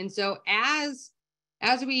 And so as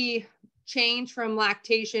we change from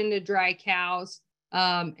lactation to dry cows,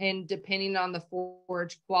 and depending on the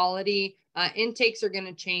forage quality, intakes are going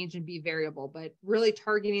to change and be variable, but really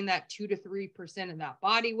targeting that 2 to 3% of that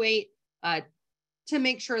body weight to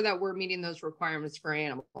make sure that we're meeting those requirements for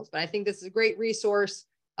animals. But I think this is a great resource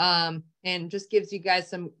and just gives you guys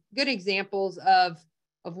some good examples of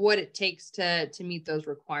what it takes to meet those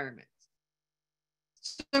requirements.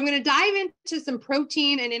 So I'm going to dive into some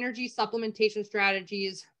protein and energy supplementation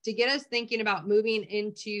strategies to get us thinking about moving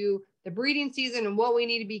into the breeding season and what we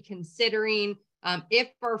need to be considering if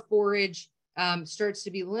our forage starts to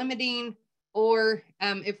be limiting, or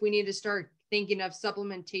if we need to start thinking of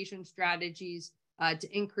supplementation strategies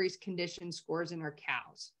to increase condition scores in our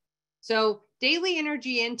cows. So daily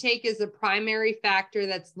energy intake is the primary factor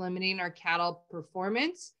that's limiting our cattle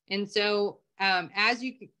performance. And so as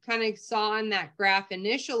you kind of saw in that graph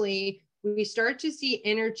initially, we start to see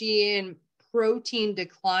energy and protein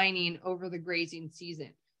declining over the grazing season.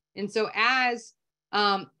 And so as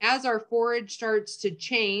our forage starts to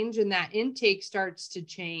change and that intake starts to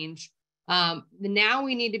change, now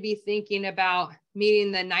we need to be thinking about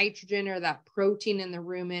meeting the nitrogen or that protein in the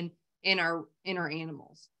rumen in our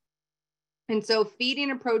animals. And so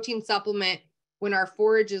feeding a protein supplement when our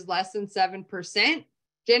forage is less than 7%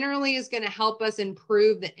 generally is going to help us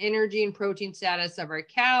improve the energy and protein status of our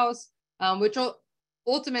cows, which will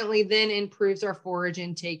ultimately then improves our forage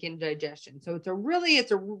intake and digestion. So it's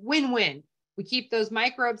a win-win. We keep those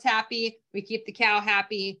microbes happy, we keep the cow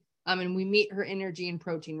happy, and we meet her energy and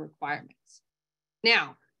protein requirements.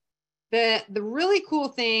 Now, the really cool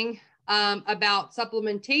thing about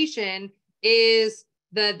supplementation is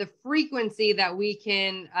the frequency that we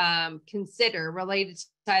can consider related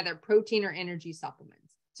to either protein or energy supplements.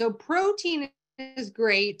 So protein is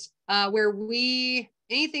great where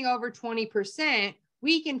anything over 20%,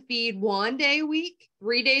 we can feed 1 day a week,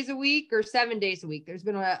 3 days a week, or 7 days a week. There's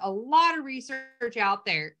been a lot of research out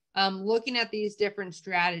there looking at these different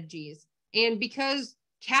strategies. And because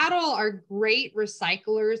cattle are great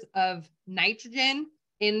recyclers of nitrogen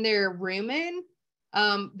in their rumen,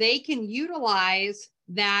 they can utilize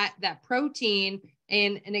that protein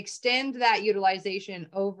and extend that utilization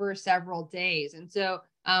over several days. And so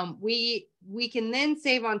we can then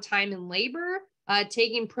save on time and labor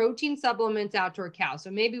taking protein supplements out to our cows.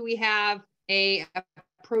 So maybe we have a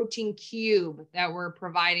protein cube that we're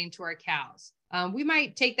providing to our cows. We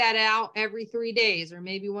might take that out every 3 days or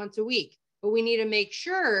maybe once a week, but we need to make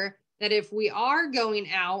sure that if we are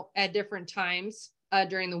going out at different times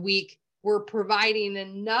during the week, we're providing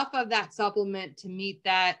enough of that supplement to meet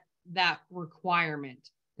that requirement.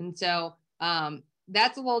 And so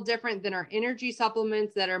that's a little different than our energy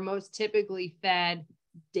supplements that are most typically fed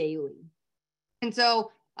daily. And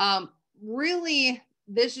so really,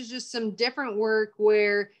 this is just some different work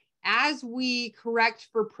where as we correct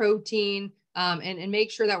for protein and make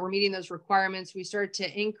sure that we're meeting those requirements, we start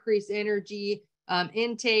to increase energy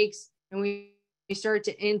intakes, and we start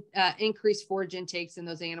to increase forage intakes in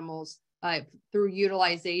those animals through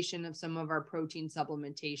utilization of some of our protein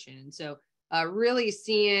supplementation. And so really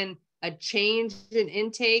seeing a change in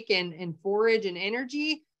intake and forage and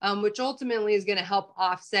energy, which ultimately is going to help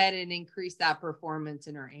offset and increase that performance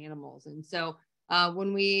in our animals. And so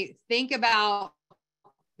when we think about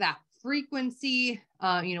that frequency,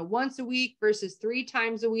 once a week versus 3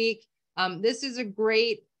 times a week, this is a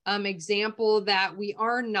great example that we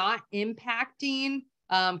are not impacting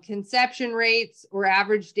conception rates or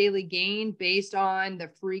average daily gain based on the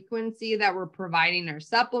frequency that we're providing our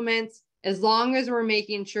supplements, as long as we're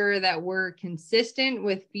making sure that we're consistent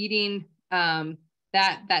with feeding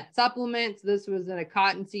that supplement. So this was in a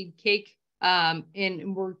cottonseed cake,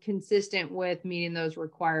 and we're consistent with meeting those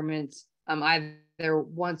requirements either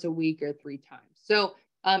once a week or 3 times. So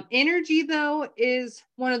energy, though, is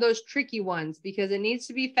one of those tricky ones because it needs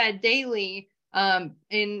to be fed daily.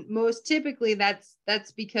 And most typically that's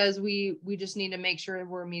because we just need to make sure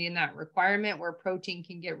we're meeting that requirement where protein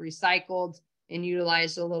can get recycled and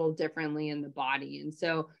utilized a little differently in the body. And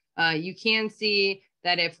so you can see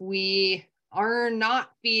that if we are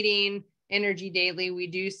not feeding energy daily, we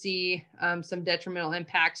do see some detrimental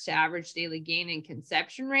impacts to average daily gain and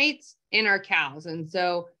conception rates in our cows. And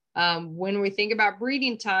so when we think about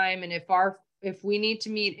breeding time, and if we need to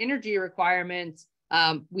meet energy requirements,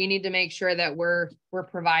 we need to make sure that we're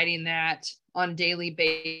providing that on a daily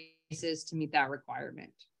basis to meet that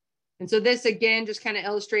requirement. And so this again just kind of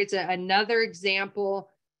illustrates another example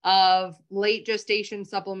of late gestation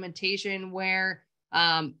supplementation, where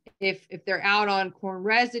if they're out on corn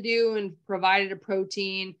residue and provided a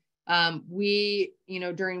protein, we,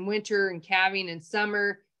 during winter and calving and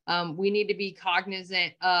summer, we need to be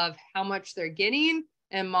cognizant of how much they're getting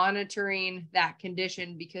and monitoring that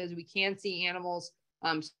condition, because we can see animals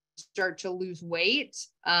start to lose weight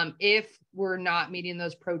if we're not meeting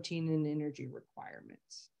those protein and energy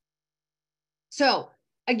requirements. So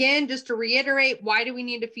again, just to reiterate, why do we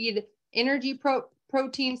need to feed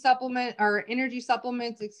protein supplement or energy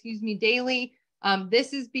supplements, daily?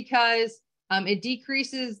 This is because it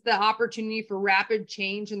decreases the opportunity for rapid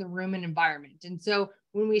change in the rumen environment. And so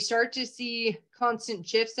when we start to see constant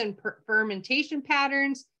shifts in fermentation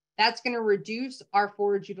patterns, that's going to reduce our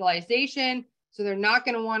forage utilization. So they're not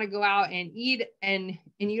going to want to go out and eat and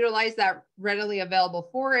utilize that readily available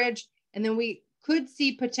forage. And then we could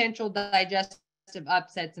see potential digestive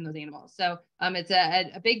upsets in those animals. So it's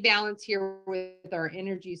a big balance here with our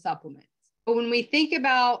energy supplements. But when we think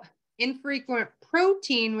about infrequent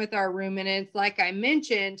protein with our ruminants, like I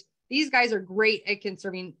mentioned, these guys are great at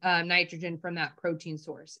conserving nitrogen from that protein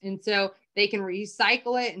source. And so they can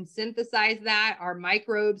recycle it and synthesize that. Our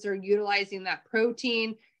microbes are utilizing that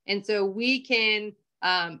protein. And so we can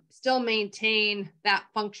still maintain that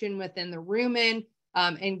function within the rumen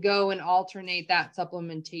and go and alternate that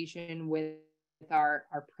supplementation with our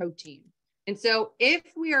protein. And so if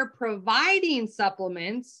we are providing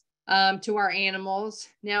supplements to our animals,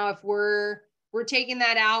 now if we're taking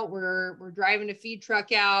that out, we're driving a feed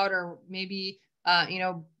truck out, or maybe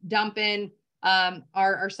dumping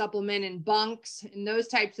our supplement in bunks and those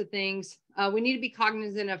types of things, we need to be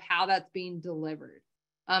cognizant of how that's being delivered.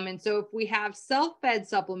 And so if we have self-fed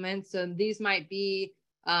supplements, so these might be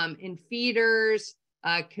in feeders,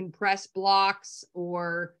 compressed blocks,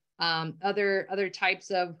 or other types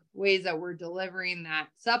of ways that we're delivering that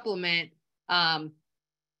supplement.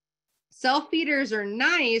 Self-feeders are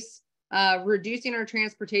nice, reducing our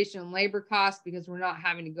transportation and labor costs because we're not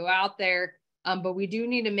having to go out there. But we do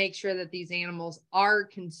need to make sure that these animals are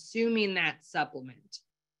consuming that supplement.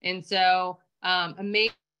 And so a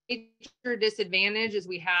major disadvantage is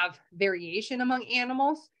we have variation among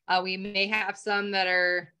animals. We may have some that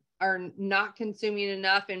are not consuming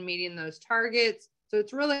enough and meeting those targets. So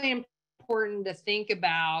it's really important to think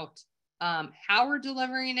about how we're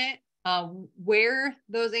delivering it, where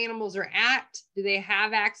those animals are at. Do they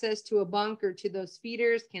have access to a bunk or to those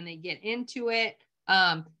feeders? Can they get into it?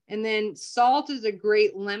 And then salt is a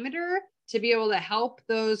great limiter to be able to help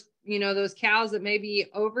those cows that maybe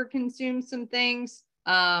overconsume some things.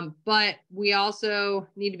 But we also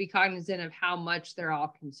need to be cognizant of how much they're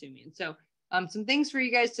all consuming. So some things for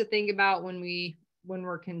you guys to think about when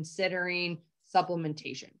we're considering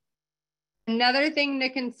supplementation. Another thing to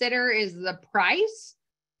consider is the price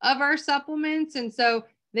of our supplements. And so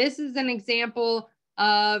this is an example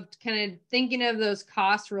of kind of thinking of those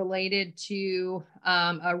costs related to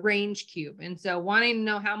a range cube. And so wanting to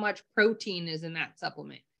know how much protein is in that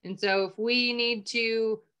supplement. And so if we need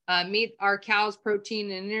to meet our cow's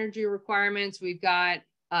protein and energy requirements, we've got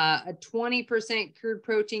a 20% crude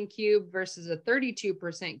protein cube versus a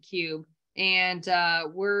 32% cube. And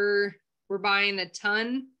we're buying a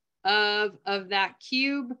ton of that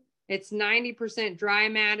cube. It's 90% dry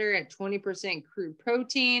matter at 20% crude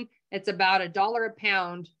protein. It's about $1 a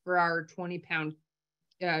pound for our 20%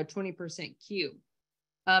 cube.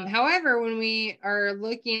 However, when we are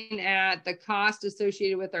looking at the cost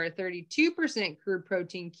associated with our 32% crude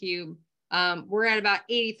protein cube, we're at about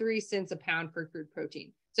 83 cents a pound for crude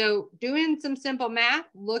protein. So doing some simple math,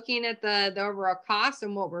 looking at the overall cost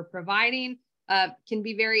and what we're providing can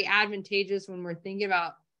be very advantageous when we're thinking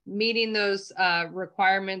about meeting those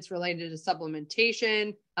requirements related to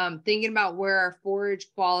supplementation, thinking about where our forage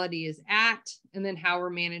quality is at, and then how we're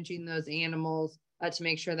managing those animals to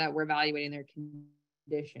make sure that we're evaluating their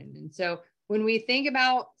condition. And so when we think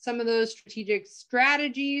about some of those strategic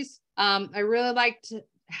strategies, I really like to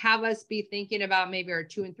have us be thinking about maybe our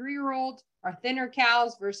 2 and 3 year olds, our thinner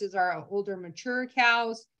cows versus our older mature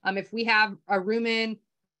cows. If we have a rumen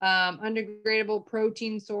undegradable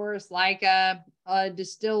protein source like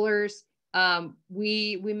distillers,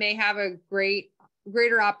 we may have a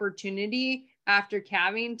greater opportunity after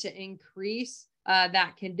calving to increase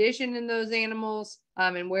that condition in those animals,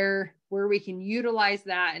 and where we can utilize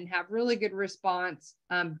that and have really good response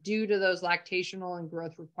due to those lactational and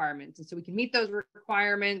growth requirements. And so we can meet those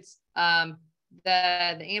requirements. The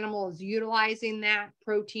animal is utilizing that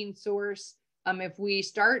protein source. If we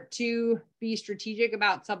start to be strategic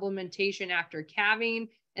about supplementation after calving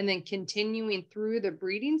and then continuing through the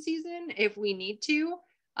breeding season, if we need to,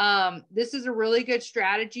 this is a really good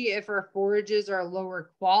strategy if our forages are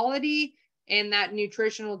lower quality and that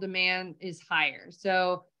nutritional demand is higher.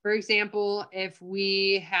 So for example, if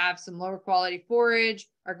we have some lower quality forage,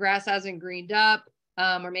 our grass hasn't greened up,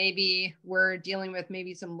 or maybe we're dealing with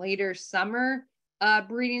maybe some later summer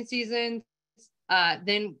breeding seasons,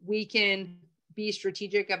 then we can be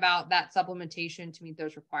strategic about that supplementation to meet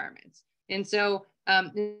those requirements. And so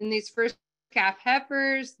in these first calf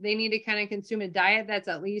heifers, they need to kind of consume a diet that's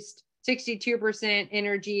at least 62%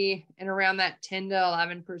 energy and around that 10 to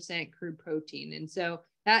 11% crude protein. And so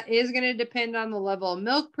that is going to depend on the level of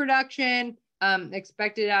milk production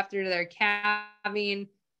expected after their calving,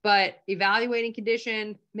 but evaluating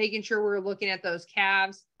condition, making sure we're looking at those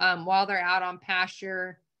calves while they're out on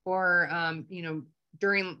pasture or,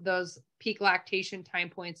 during those peak lactation time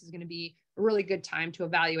points is going to be a really good time to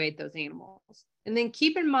evaluate those animals. And then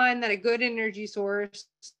keep in mind that a good energy source,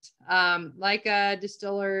 like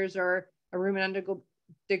distillers or a rumen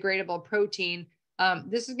undegradable protein,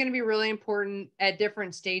 this is going to be really important at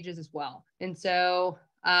different stages as well. And so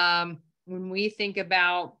when we think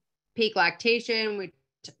about peak lactation, we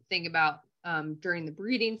think about during the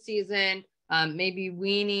breeding season, maybe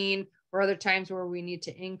weaning, or other times where we need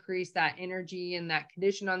to increase that energy and that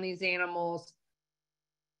condition on these animals.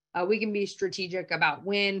 We can be strategic about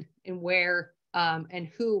when and where and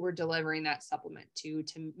who we're delivering that supplement to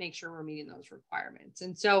make sure we're meeting those requirements.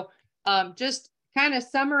 And so just kind of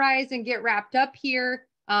summarize and get wrapped up here.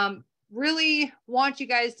 Really want you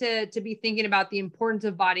guys to be thinking about the importance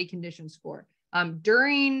of body condition score.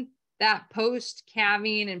 During that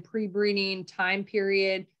post-calving and pre-breeding time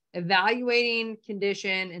period, evaluating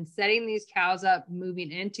condition and setting these cows up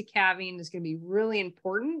moving into calving is going to be really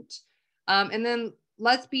important. And then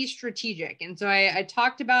let's be strategic. And so I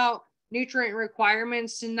talked about nutrient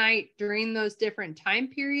requirements tonight during those different time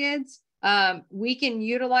periods. We can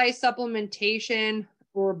utilize supplementation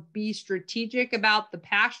or be strategic about the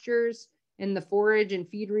pastures and the forage and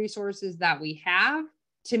feed resources that we have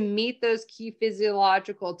to meet those key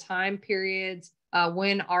physiological time periods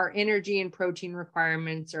when our energy and protein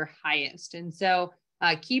requirements are highest. And so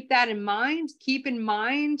keep that in mind. Keep in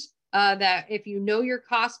mind that if you know your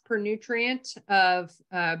cost per nutrient of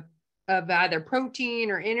either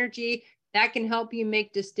protein or energy, that can help you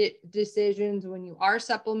make decisions when you are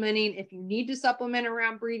supplementing, if you need to supplement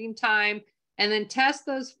around breeding time, and then test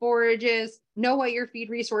those forages, know what your feed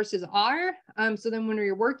resources are. So then when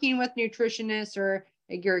you're working with nutritionists or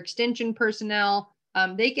your extension personnel,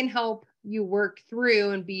 they can help you work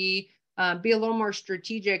through and be a little more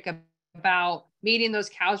strategic about meeting those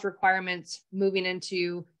cows' requirements, moving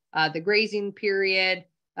into the grazing period,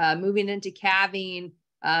 moving into calving,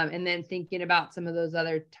 and then thinking about some of those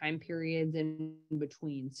other time periods in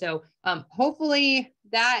between. So hopefully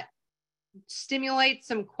that stimulates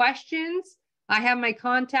some questions. I have my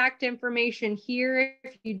contact information here.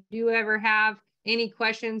 If you do ever have any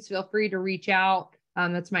questions, feel free to reach out.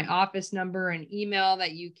 That's my office number and email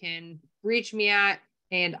that you can reach me at.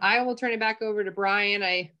 And I will turn it back over to Brian.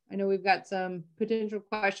 I know we've got some potential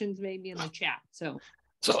questions maybe in the chat. So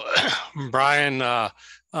Brian,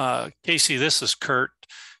 Casey, this is Kurt.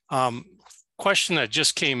 Question that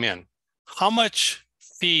just came in. How much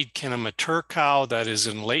feed can a mature cow that is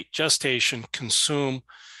in late gestation consume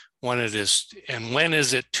when it is, and when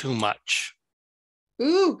is it too much?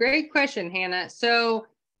 Ooh, great question, Hannah. So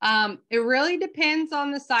it really depends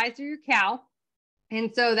on the size of your cow.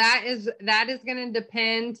 And so that is going to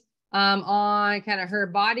depend on kind of her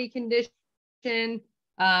body condition,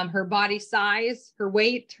 her body size, her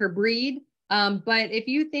weight, her breed. But if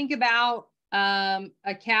you think about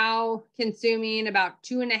a cow consuming about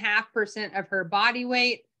 2.5% of her body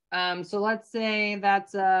weight, so let's say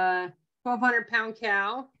that's a 1,200-pound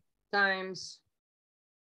cow times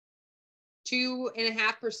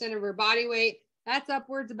 2.5% of her body weight, that's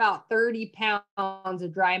upwards about 30 pounds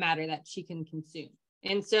of dry matter that she can consume.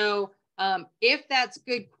 And so if that's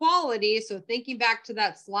good quality, so thinking back to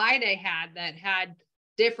that slide I had that had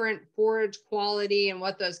different forage quality and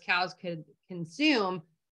what those cows could consume,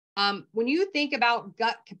 when you think about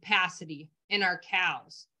gut capacity in our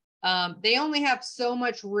cows, they only have so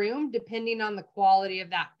much room depending on the quality of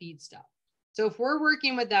that feed stuff. So if we're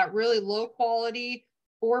working with that really low quality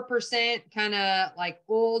 4% kind of like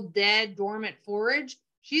old, dead, dormant forage,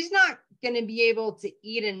 she's not going to be able to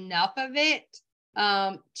eat enough of it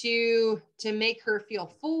to make her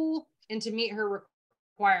feel full and to meet her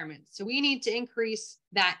requirements. So we need to increase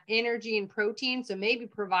that energy and protein. So maybe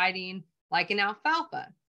providing like an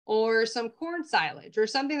alfalfa or some corn silage or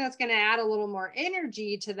something that's going to add a little more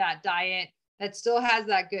energy to that diet that still has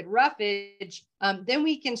that good roughage. Then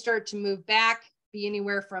we can start to move back, be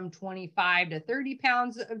anywhere from 25 to 30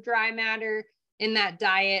 pounds of dry matter in that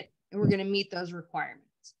diet, and we're going to meet those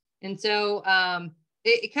requirements. And so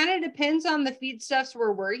it kind of depends on the feedstuffs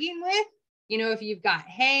we're working with. You know, if you've got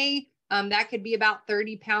hay, that could be about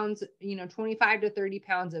 30 pounds, 25 to 30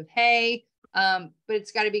 pounds of hay, but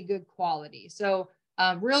it's got to be good quality. So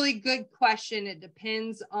really good question. It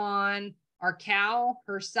depends on our cow,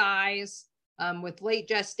 her size. With late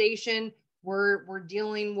gestation, we're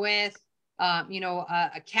dealing with,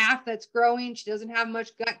 a calf that's growing. She doesn't have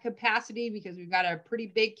much gut capacity because we've got a pretty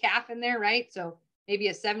big calf in there, right? So maybe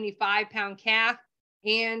a 75-pound calf,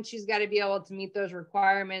 and she's got to be able to meet those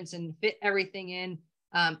requirements and fit everything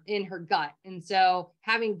in her gut. And so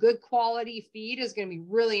having good quality feed is going to be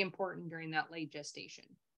really important during that late gestation.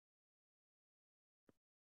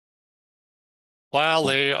 While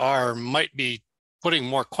they might be putting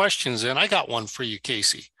more questions in, I got one for you,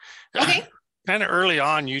 Casey. Okay. Kind of early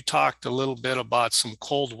on, you talked a little bit about some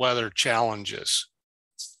cold weather challenges.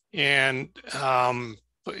 And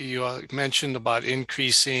you mentioned about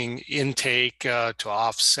increasing intake to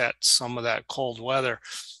offset some of that cold weather.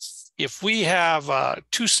 If we have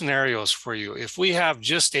two scenarios for you, if we have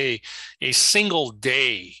just a single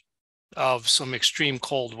day of some extreme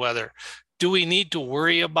cold weather, do we need to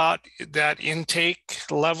worry about that intake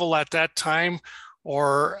level at that time?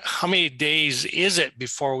 Or how many days is it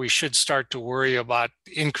before we should start to worry about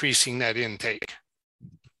increasing that intake?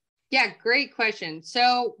 Yeah, great question.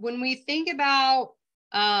 So when we think about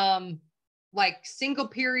like single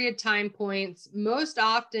period time points, most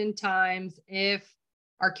oftentimes if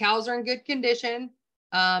our cows are in good condition,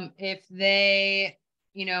 if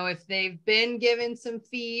if they've been given some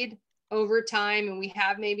feed over time and we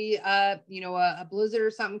have maybe a blizzard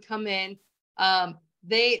or something come in,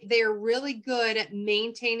 they are really good at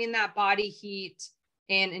maintaining that body heat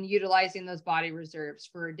and utilizing those body reserves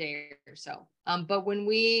for a day or so. But when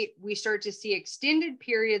we start to see extended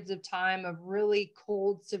periods of time of really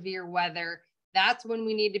cold, severe weather, that's when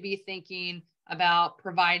we need to be thinking about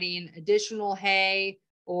providing additional hay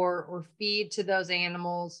or feed to those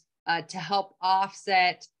animals to help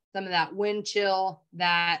offset some of that wind chill,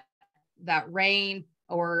 that rain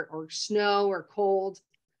or snow or cold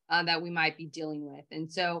that we might be dealing with.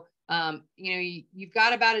 And so, you've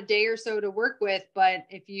got about a day or so to work with, but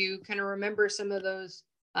if you kind of remember some of those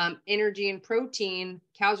energy and protein,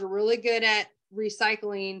 cows are really good at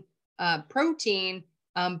recycling protein.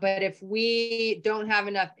 But if we don't have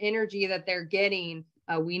enough energy that they're getting,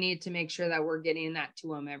 we need to make sure that we're getting that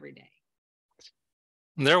to them every day.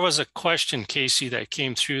 There was a question, Casey, that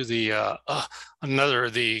came through the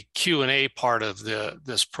Q&A part of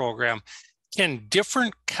this program. Can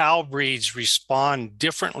different cow breeds respond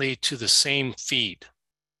differently to the same feed?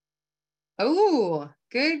 Oh,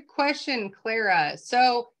 good question, Clara.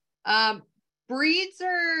 So breeds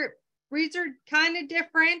are kind of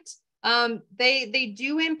different. They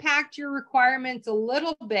do impact your requirements a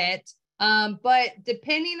little bit, but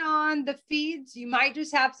depending on the feeds, you might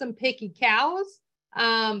just have some picky cows.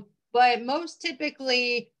 But most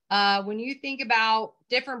typically, when you think about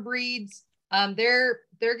different breeds,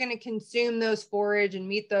 they're going to consume those forage and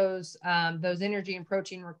meet those energy and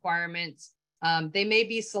protein requirements. They may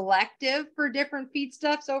be selective for different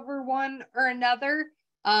feedstuffs over one or another,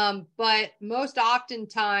 but most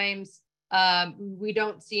oftentimes we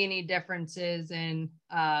don't see any differences in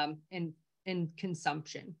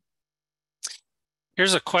consumption.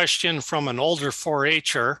 Here's a question from an older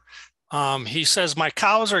 4-H'er. He says, my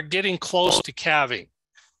cows are getting close to calving.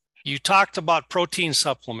 You talked about protein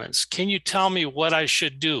supplements. Can you tell me what I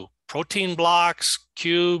should do? Protein blocks,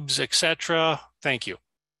 cubes, etc. Thank you.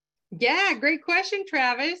 Yeah, great question,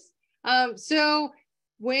 Travis. So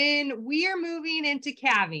when we are moving into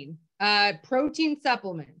calving, protein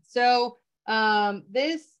supplements. So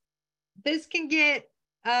this can get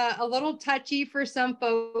a little touchy for some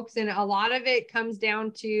folks, and a lot of it comes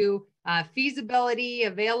down to feasibility,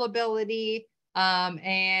 availability,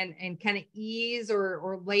 and kind of ease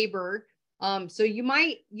or labor. So you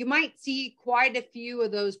might see quite a few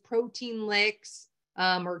of those protein licks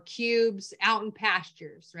or cubes out in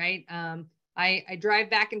pastures, right? I drive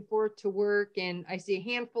back and forth to work, and I see a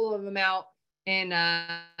handful of them out in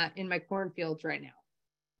my cornfields right now.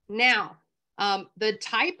 Now, the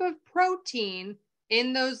type of protein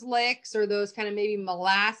in those licks or those kind of maybe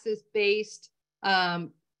molasses-based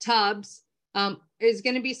tubs is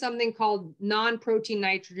going to be something called non-protein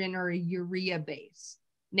nitrogen or a urea base.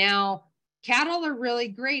 Now, cattle are really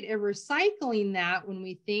great at recycling that when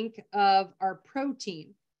we think of our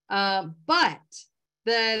protein. But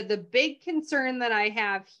the big concern that I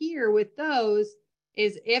have here with those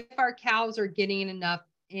is if our cows are getting enough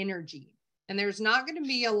energy. And there's not going to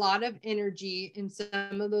be a lot of energy in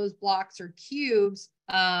some of those blocks or cubes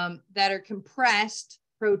that are compressed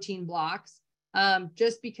protein blocks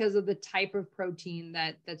just because of the type of protein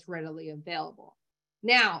that's readily available.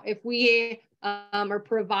 Now, if we are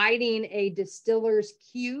providing a distiller's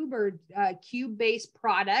cube or cube-based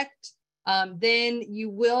product, then you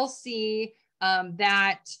will see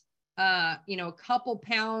that a couple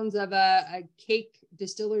pounds of a cake,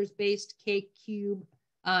 distiller's based cake cube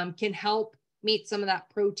can help meet some of that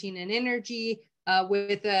protein and energy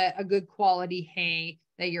with a good quality hay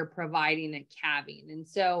that you're providing at calving. And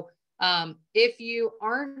so if you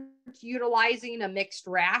aren't utilizing a mixed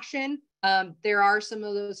ration, there are some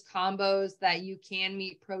of those combos that you can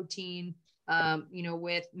meet protein,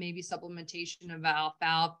 with maybe supplementation of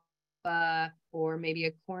alfalfa or maybe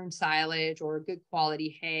a corn silage or a good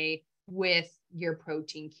quality hay with your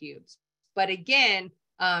protein cubes. But again,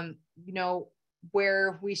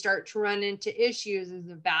 where we start to run into issues is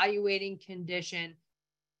evaluating condition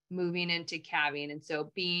moving into calving. And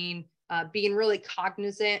so being really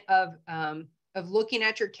cognizant of looking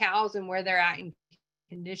at your cows and where they're at in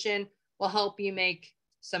condition will help you make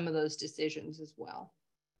some of those decisions as well.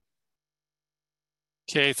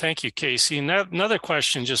 Okay, thank you, Casey. And another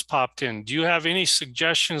question just popped in. Do you have any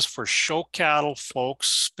suggestions for show cattle folks,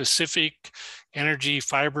 specific energy,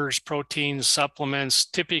 fibers, proteins, supplements?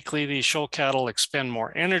 Typically, these show cattle expend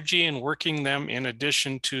more energy in working them in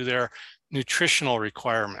addition to their nutritional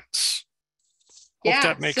requirements. Hope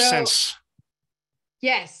that makes sense.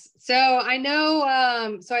 Yes. So I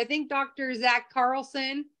know, so I think Dr. Zach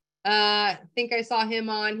Carlson, I think I saw him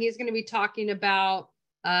on, he's going to be talking about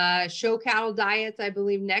show cattle diets, I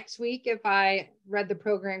believe next week, if I read the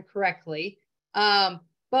program correctly.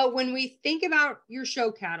 But when we think about your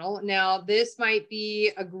show cattle, now this might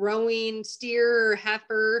be a growing steer or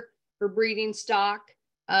heifer for breeding stock.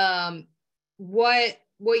 What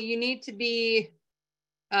you need to be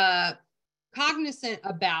cognizant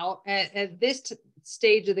about at this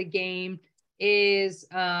stage of the game is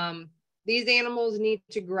these animals need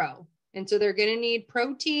to grow. And so they're going to need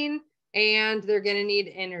protein and they're going to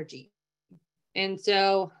need energy. And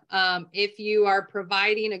so if you are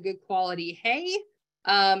providing a good quality hay,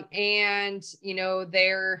 and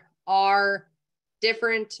there are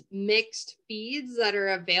different mixed feeds that are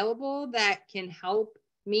available that can help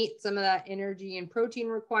meet some of that energy and protein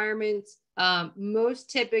requirements.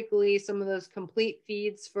 Most typically, some of those complete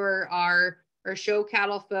feeds for our show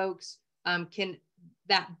cattle folks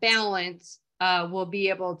that balance will be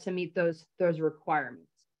able to meet those requirements.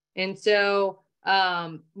 And so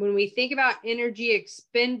when we think about energy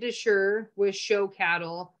expenditure with show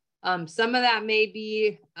cattle, some of that may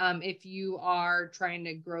be if you are trying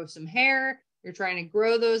to grow some hair, you're trying to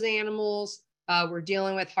grow those animals, we're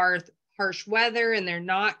dealing with harsh weather and they're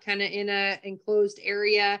not kind of in an enclosed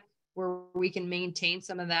area where we can maintain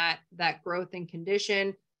some of that growth and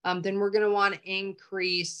condition, then we're going to want to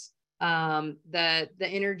increase the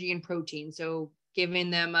energy and protein. So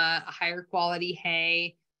giving them a higher quality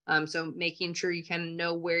hay, so making sure you kind of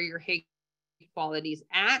know where your hay quality is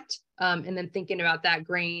at, and then thinking about that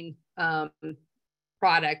grain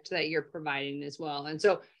product that you're providing as well. And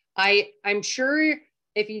so I'm sure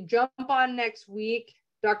if you jump on next week,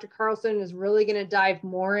 Dr. Carlson is really going to dive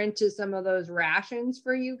more into some of those rations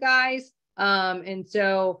for you guys. And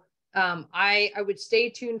so I would stay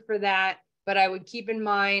tuned for that, but I would keep in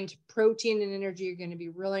mind protein and energy are going to be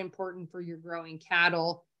really important for your growing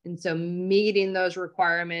cattle. And so meeting those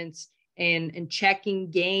requirements and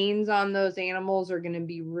checking gains on those animals are going to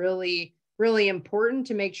be really, really important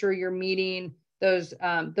to make sure you're meeting those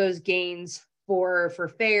gains for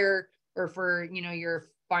fair or for, your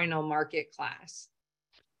final market class.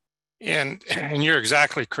 And you're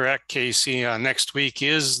exactly correct, Casey. Next week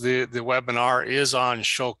is the webinar is on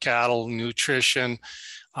show cattle nutrition.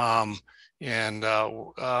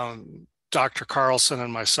 Dr. Carlson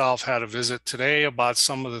and myself had a visit today about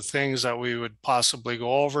some of the things that we would possibly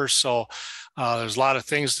go over. So there's a lot of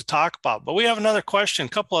things to talk about, but we have a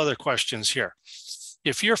couple other questions here.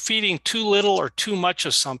 If you're feeding too little or too much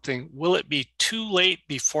of something, will it be too late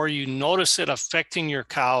before you notice it affecting your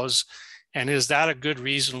cows? And is that a good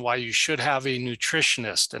reason why you should have a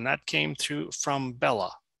nutritionist? And that came from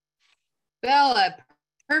Bella. Bella,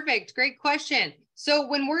 perfect. Great question. So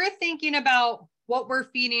when we're thinking about what we're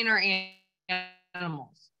feeding our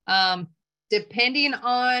animals, depending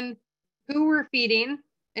on who we're feeding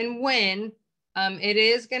and when, it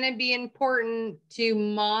is going to be important to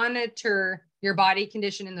monitor your body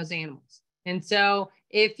condition in those animals. And so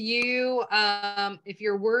if you're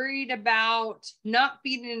worried about not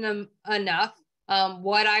feeding them enough,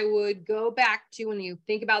 what I would go back to when you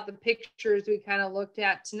think about the pictures we kind of looked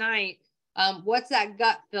at tonight, what's that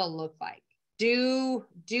gut fill look like? Do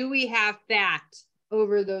we have fat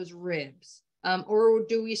over those ribs? Or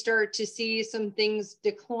do we start to see some things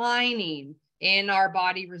declining in our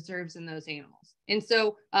body reserves in those animals? And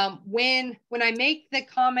so when I make the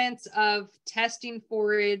comments of testing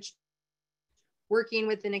forage, working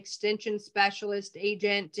with an extension specialist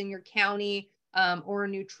agent in your county or a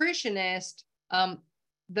nutritionist,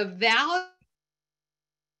 the value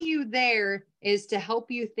there is to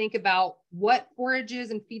help you think about what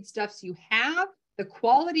forages and feedstuffs you have, the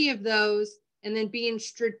quality of those, and then being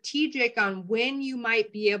strategic on when you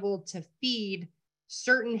might be able to feed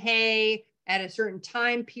certain hay at a certain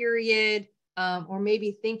time period, or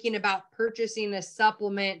maybe thinking about purchasing a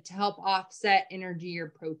supplement to help offset energy or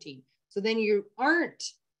protein. So then you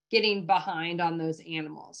aren't getting behind on those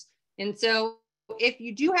animals. And so if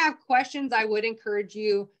you do have questions, I would encourage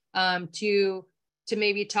you to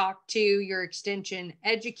maybe talk to your extension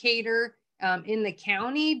educator in the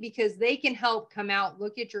county, because they can help come out,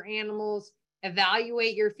 look at your animals,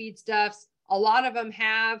 evaluate your feedstuffs. A lot of them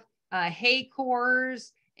have hay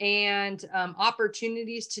cores and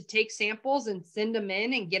opportunities to take samples and send them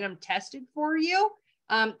in and get them tested for you.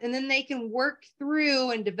 And then they can work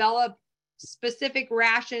through and develop specific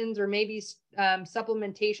rations or maybe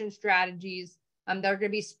supplementation strategies that are going to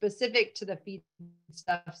be specific to the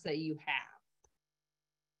feedstuffs that you have.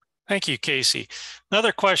 Thank you, Casey.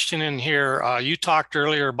 Another question in here. You talked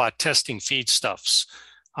earlier about testing feedstuffs.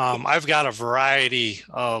 I've got a variety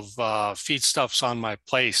of feedstuffs on my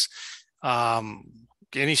place.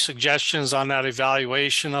 Any suggestions on that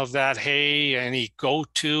evaluation of that hay? Any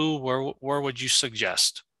go-to? Where would you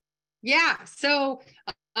suggest? Yeah. So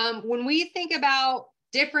when we think about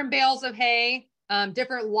different bales of hay,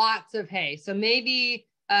 different lots of hay. So maybe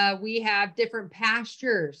we have different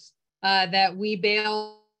pastures that we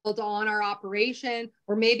baled on our operation,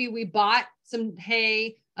 or maybe we bought some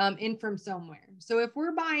hay in from somewhere. So if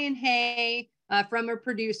we're buying hay from a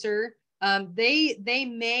producer, they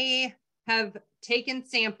may have taken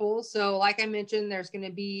samples. So like I mentioned, there's going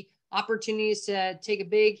to be opportunities to take a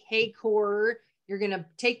big hay core. You're going to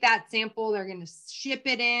take that sample, they're going to ship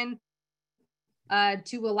it in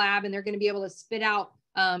to a lab, and they're going to be able to spit out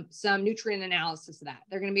some nutrient analysis of that.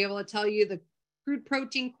 They're going to be able to tell you the crude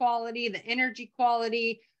protein quality, the energy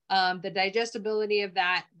quality, the digestibility of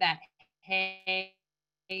that hay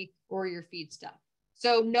or your feed stuff.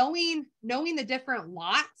 So knowing the different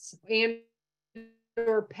lots and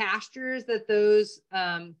or pastures that those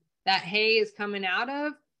that hay is coming out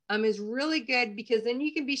of is really good, because then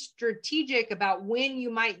you can be strategic about when you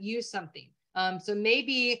might use something. So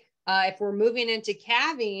maybe if we're moving into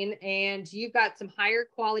calving and you've got some higher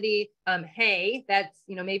quality hay that's,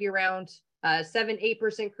 maybe around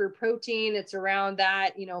 7-8% crude protein, it's around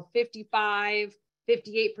that, 55-58%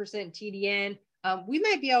 TDN. We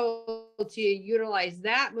might be able to utilize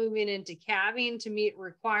that moving into calving to meet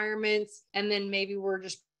requirements. And then maybe we're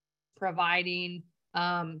just providing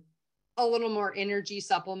a little more energy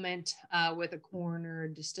supplement with a corn or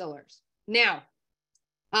distillers. Now,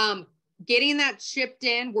 getting that shipped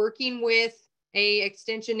in, working with a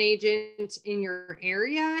extension agent in your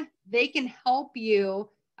area, they can help you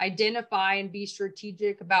identify and be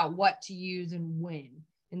strategic about what to use and when.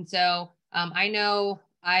 And so I know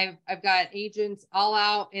I've got agents all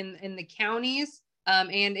out in the counties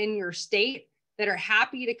and in your state that are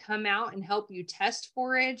happy to come out and help you test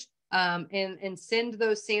forage and send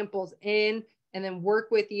those samples in, and then work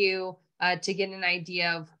with you to get an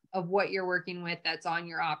idea of what you're working with that's on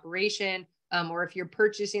your operation. Or if you're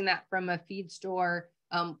purchasing that from a feed store,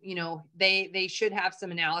 they should have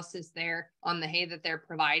some analysis there on the hay that they're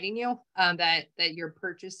providing you that you're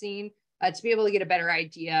purchasing to be able to get a better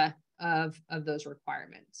idea of those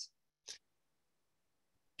requirements.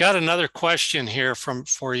 Got another question here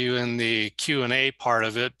for you in the Q&A part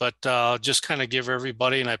of it, but just kind of give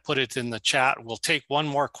everybody, and I put it in the chat, we'll take one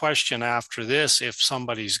more question after this if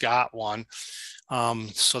somebody's got one,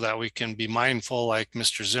 so that we can be mindful, like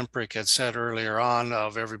Mr. Zimprick had said earlier on,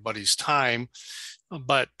 of everybody's time.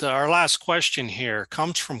 But our last question here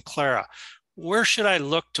comes from Clara. Where should I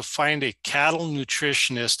look to find a cattle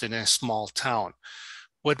nutritionist in a small town?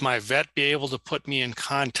 would my vet be able to put me in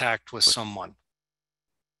contact with someone?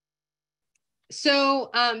 So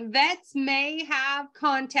vets may have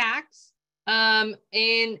contacts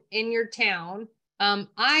in your town.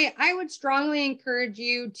 I would strongly encourage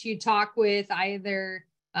you to talk with either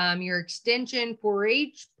your extension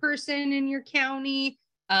 4-H person in your county,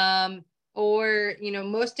 or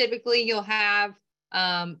most typically you'll have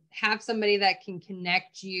somebody that can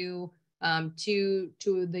connect you to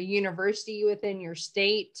the university within your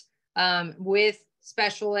state with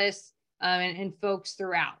specialists and folks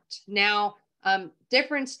throughout. Now,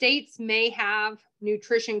 different states may have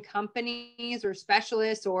nutrition companies or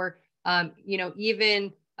specialists, or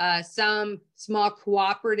even some small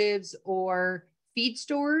cooperatives or feed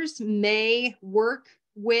stores may work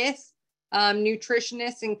with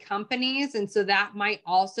nutritionists and companies, and so that might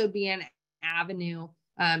also be an avenue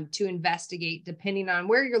to investigate, depending on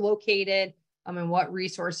where you're located and what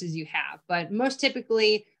resources you have. But most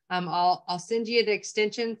typically, I'll send you to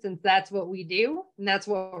extension, since that's what we do and that's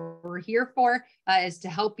what we're here for, is to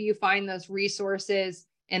help you find those resources,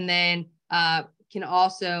 and then can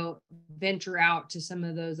also venture out to some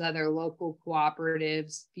of those other local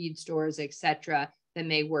cooperatives, feed stores, etc., that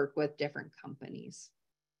may work with different companies.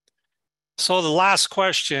 So the last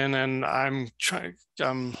question, and I'm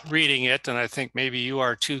reading it, and I think maybe you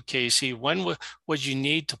are too, Casey. When would you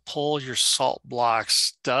need to pull your salt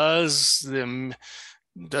blocks? Does your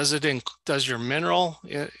mineral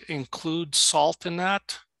include salt in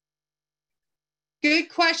that? Good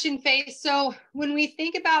question, Faith. So when we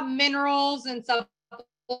think about minerals and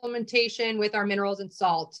supplementation with our minerals and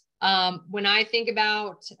salt, when I think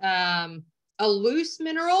about a loose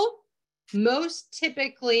mineral, most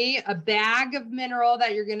typically a bag of mineral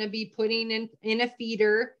that you're going to be putting in a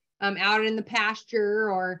feeder out in the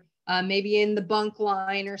pasture, or maybe in the bunk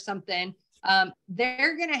line or something,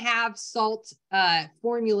 they're going to have salt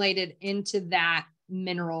formulated into that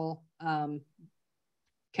mineral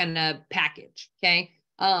kind of package. Okay.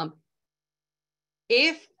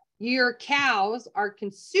 If your cows are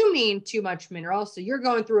consuming too much mineral, so you're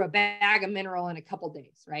going through a bag of mineral in a couple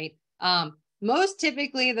days, right? Most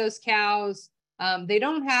typically those cows, they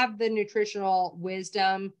don't have the nutritional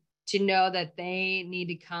wisdom to know that they need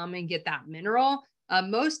to come and get that mineral.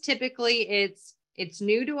 Most typically it's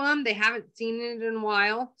new to them. They haven't seen it in a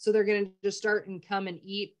while. So they're going to just start and come and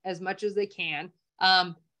eat as much as they can.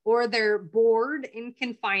 Or they're bored in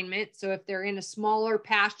confinement. So if they're in a smaller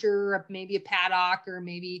pasture, or maybe a paddock, or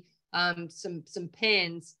maybe some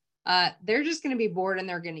pens, they're just going to be bored and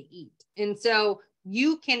they're going to eat. And so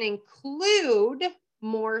you can include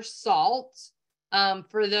more salt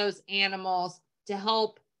for those animals to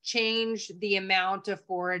help change the amount of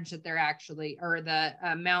forage that they're actually, or the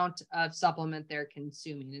amount of supplement they're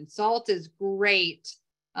consuming. And salt is great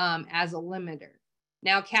as a limiter.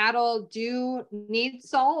 Now, cattle do need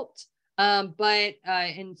salt, and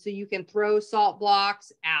so you can throw salt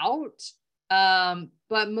blocks out.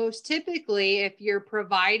 But most typically, if you're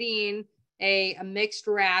providing a mixed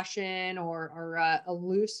ration or a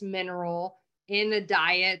loose mineral in a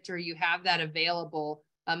diet, or you have that available,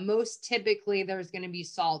 most typically there's going to be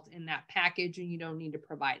salt in that package, and you don't need to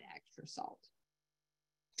provide extra salt.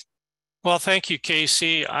 Well, thank you,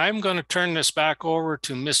 Casey. I'm going to turn this back over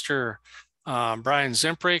to Mr. Brian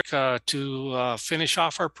Zimprick to finish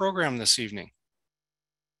off our program this evening.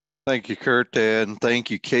 Thank you, Kurt, and thank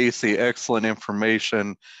you, Casey. Excellent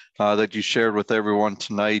information that you shared with everyone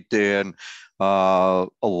tonight, and a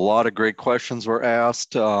lot of great questions were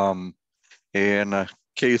asked, and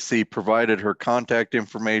Casey provided her contact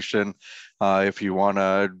information if you want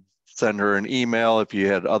to send her an email if you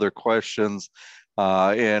had other questions.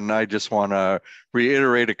 And I just want to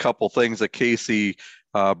reiterate a couple things that Casey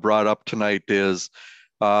brought up tonight is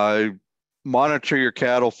monitor your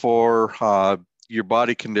cattle for your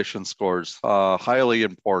body condition scores. Highly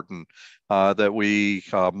important that we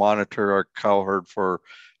monitor our cow herd for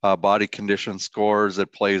body condition scores.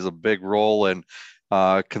 It plays a big role in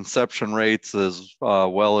conception rates, as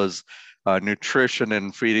well as nutrition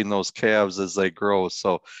and feeding those calves as they grow.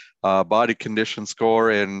 So body condition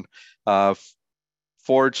score and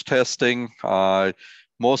forage testing.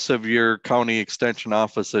 Most of your county extension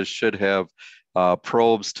offices should have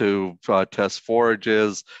probes to test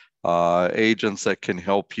forages, agents that can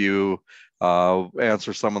help you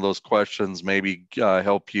answer some of those questions, maybe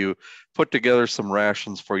help you put together some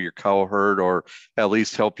rations for your cow herd, or at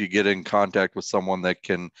least help you get in contact with someone that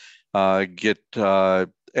can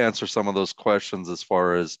answer some of those questions as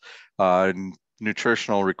far as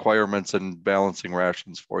nutritional requirements and balancing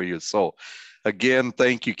rations for you. So Again,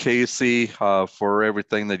 thank you, Casey, for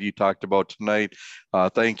everything that you talked about tonight.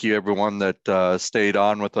 Thank you, everyone that stayed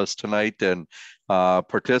on with us tonight and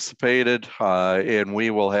participated. And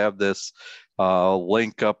we will have this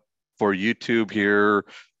link up for YouTube here,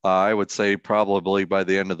 I would say probably by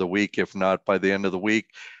the end of the week, if not by the end of the week,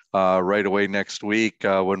 right away next week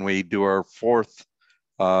when we do our fourth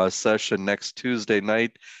session next Tuesday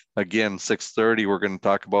night. Again, 6:30, we're going to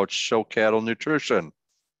talk about show cattle nutrition.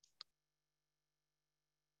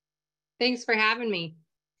 Thanks for having me.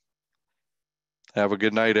 Have a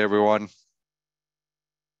good night, everyone.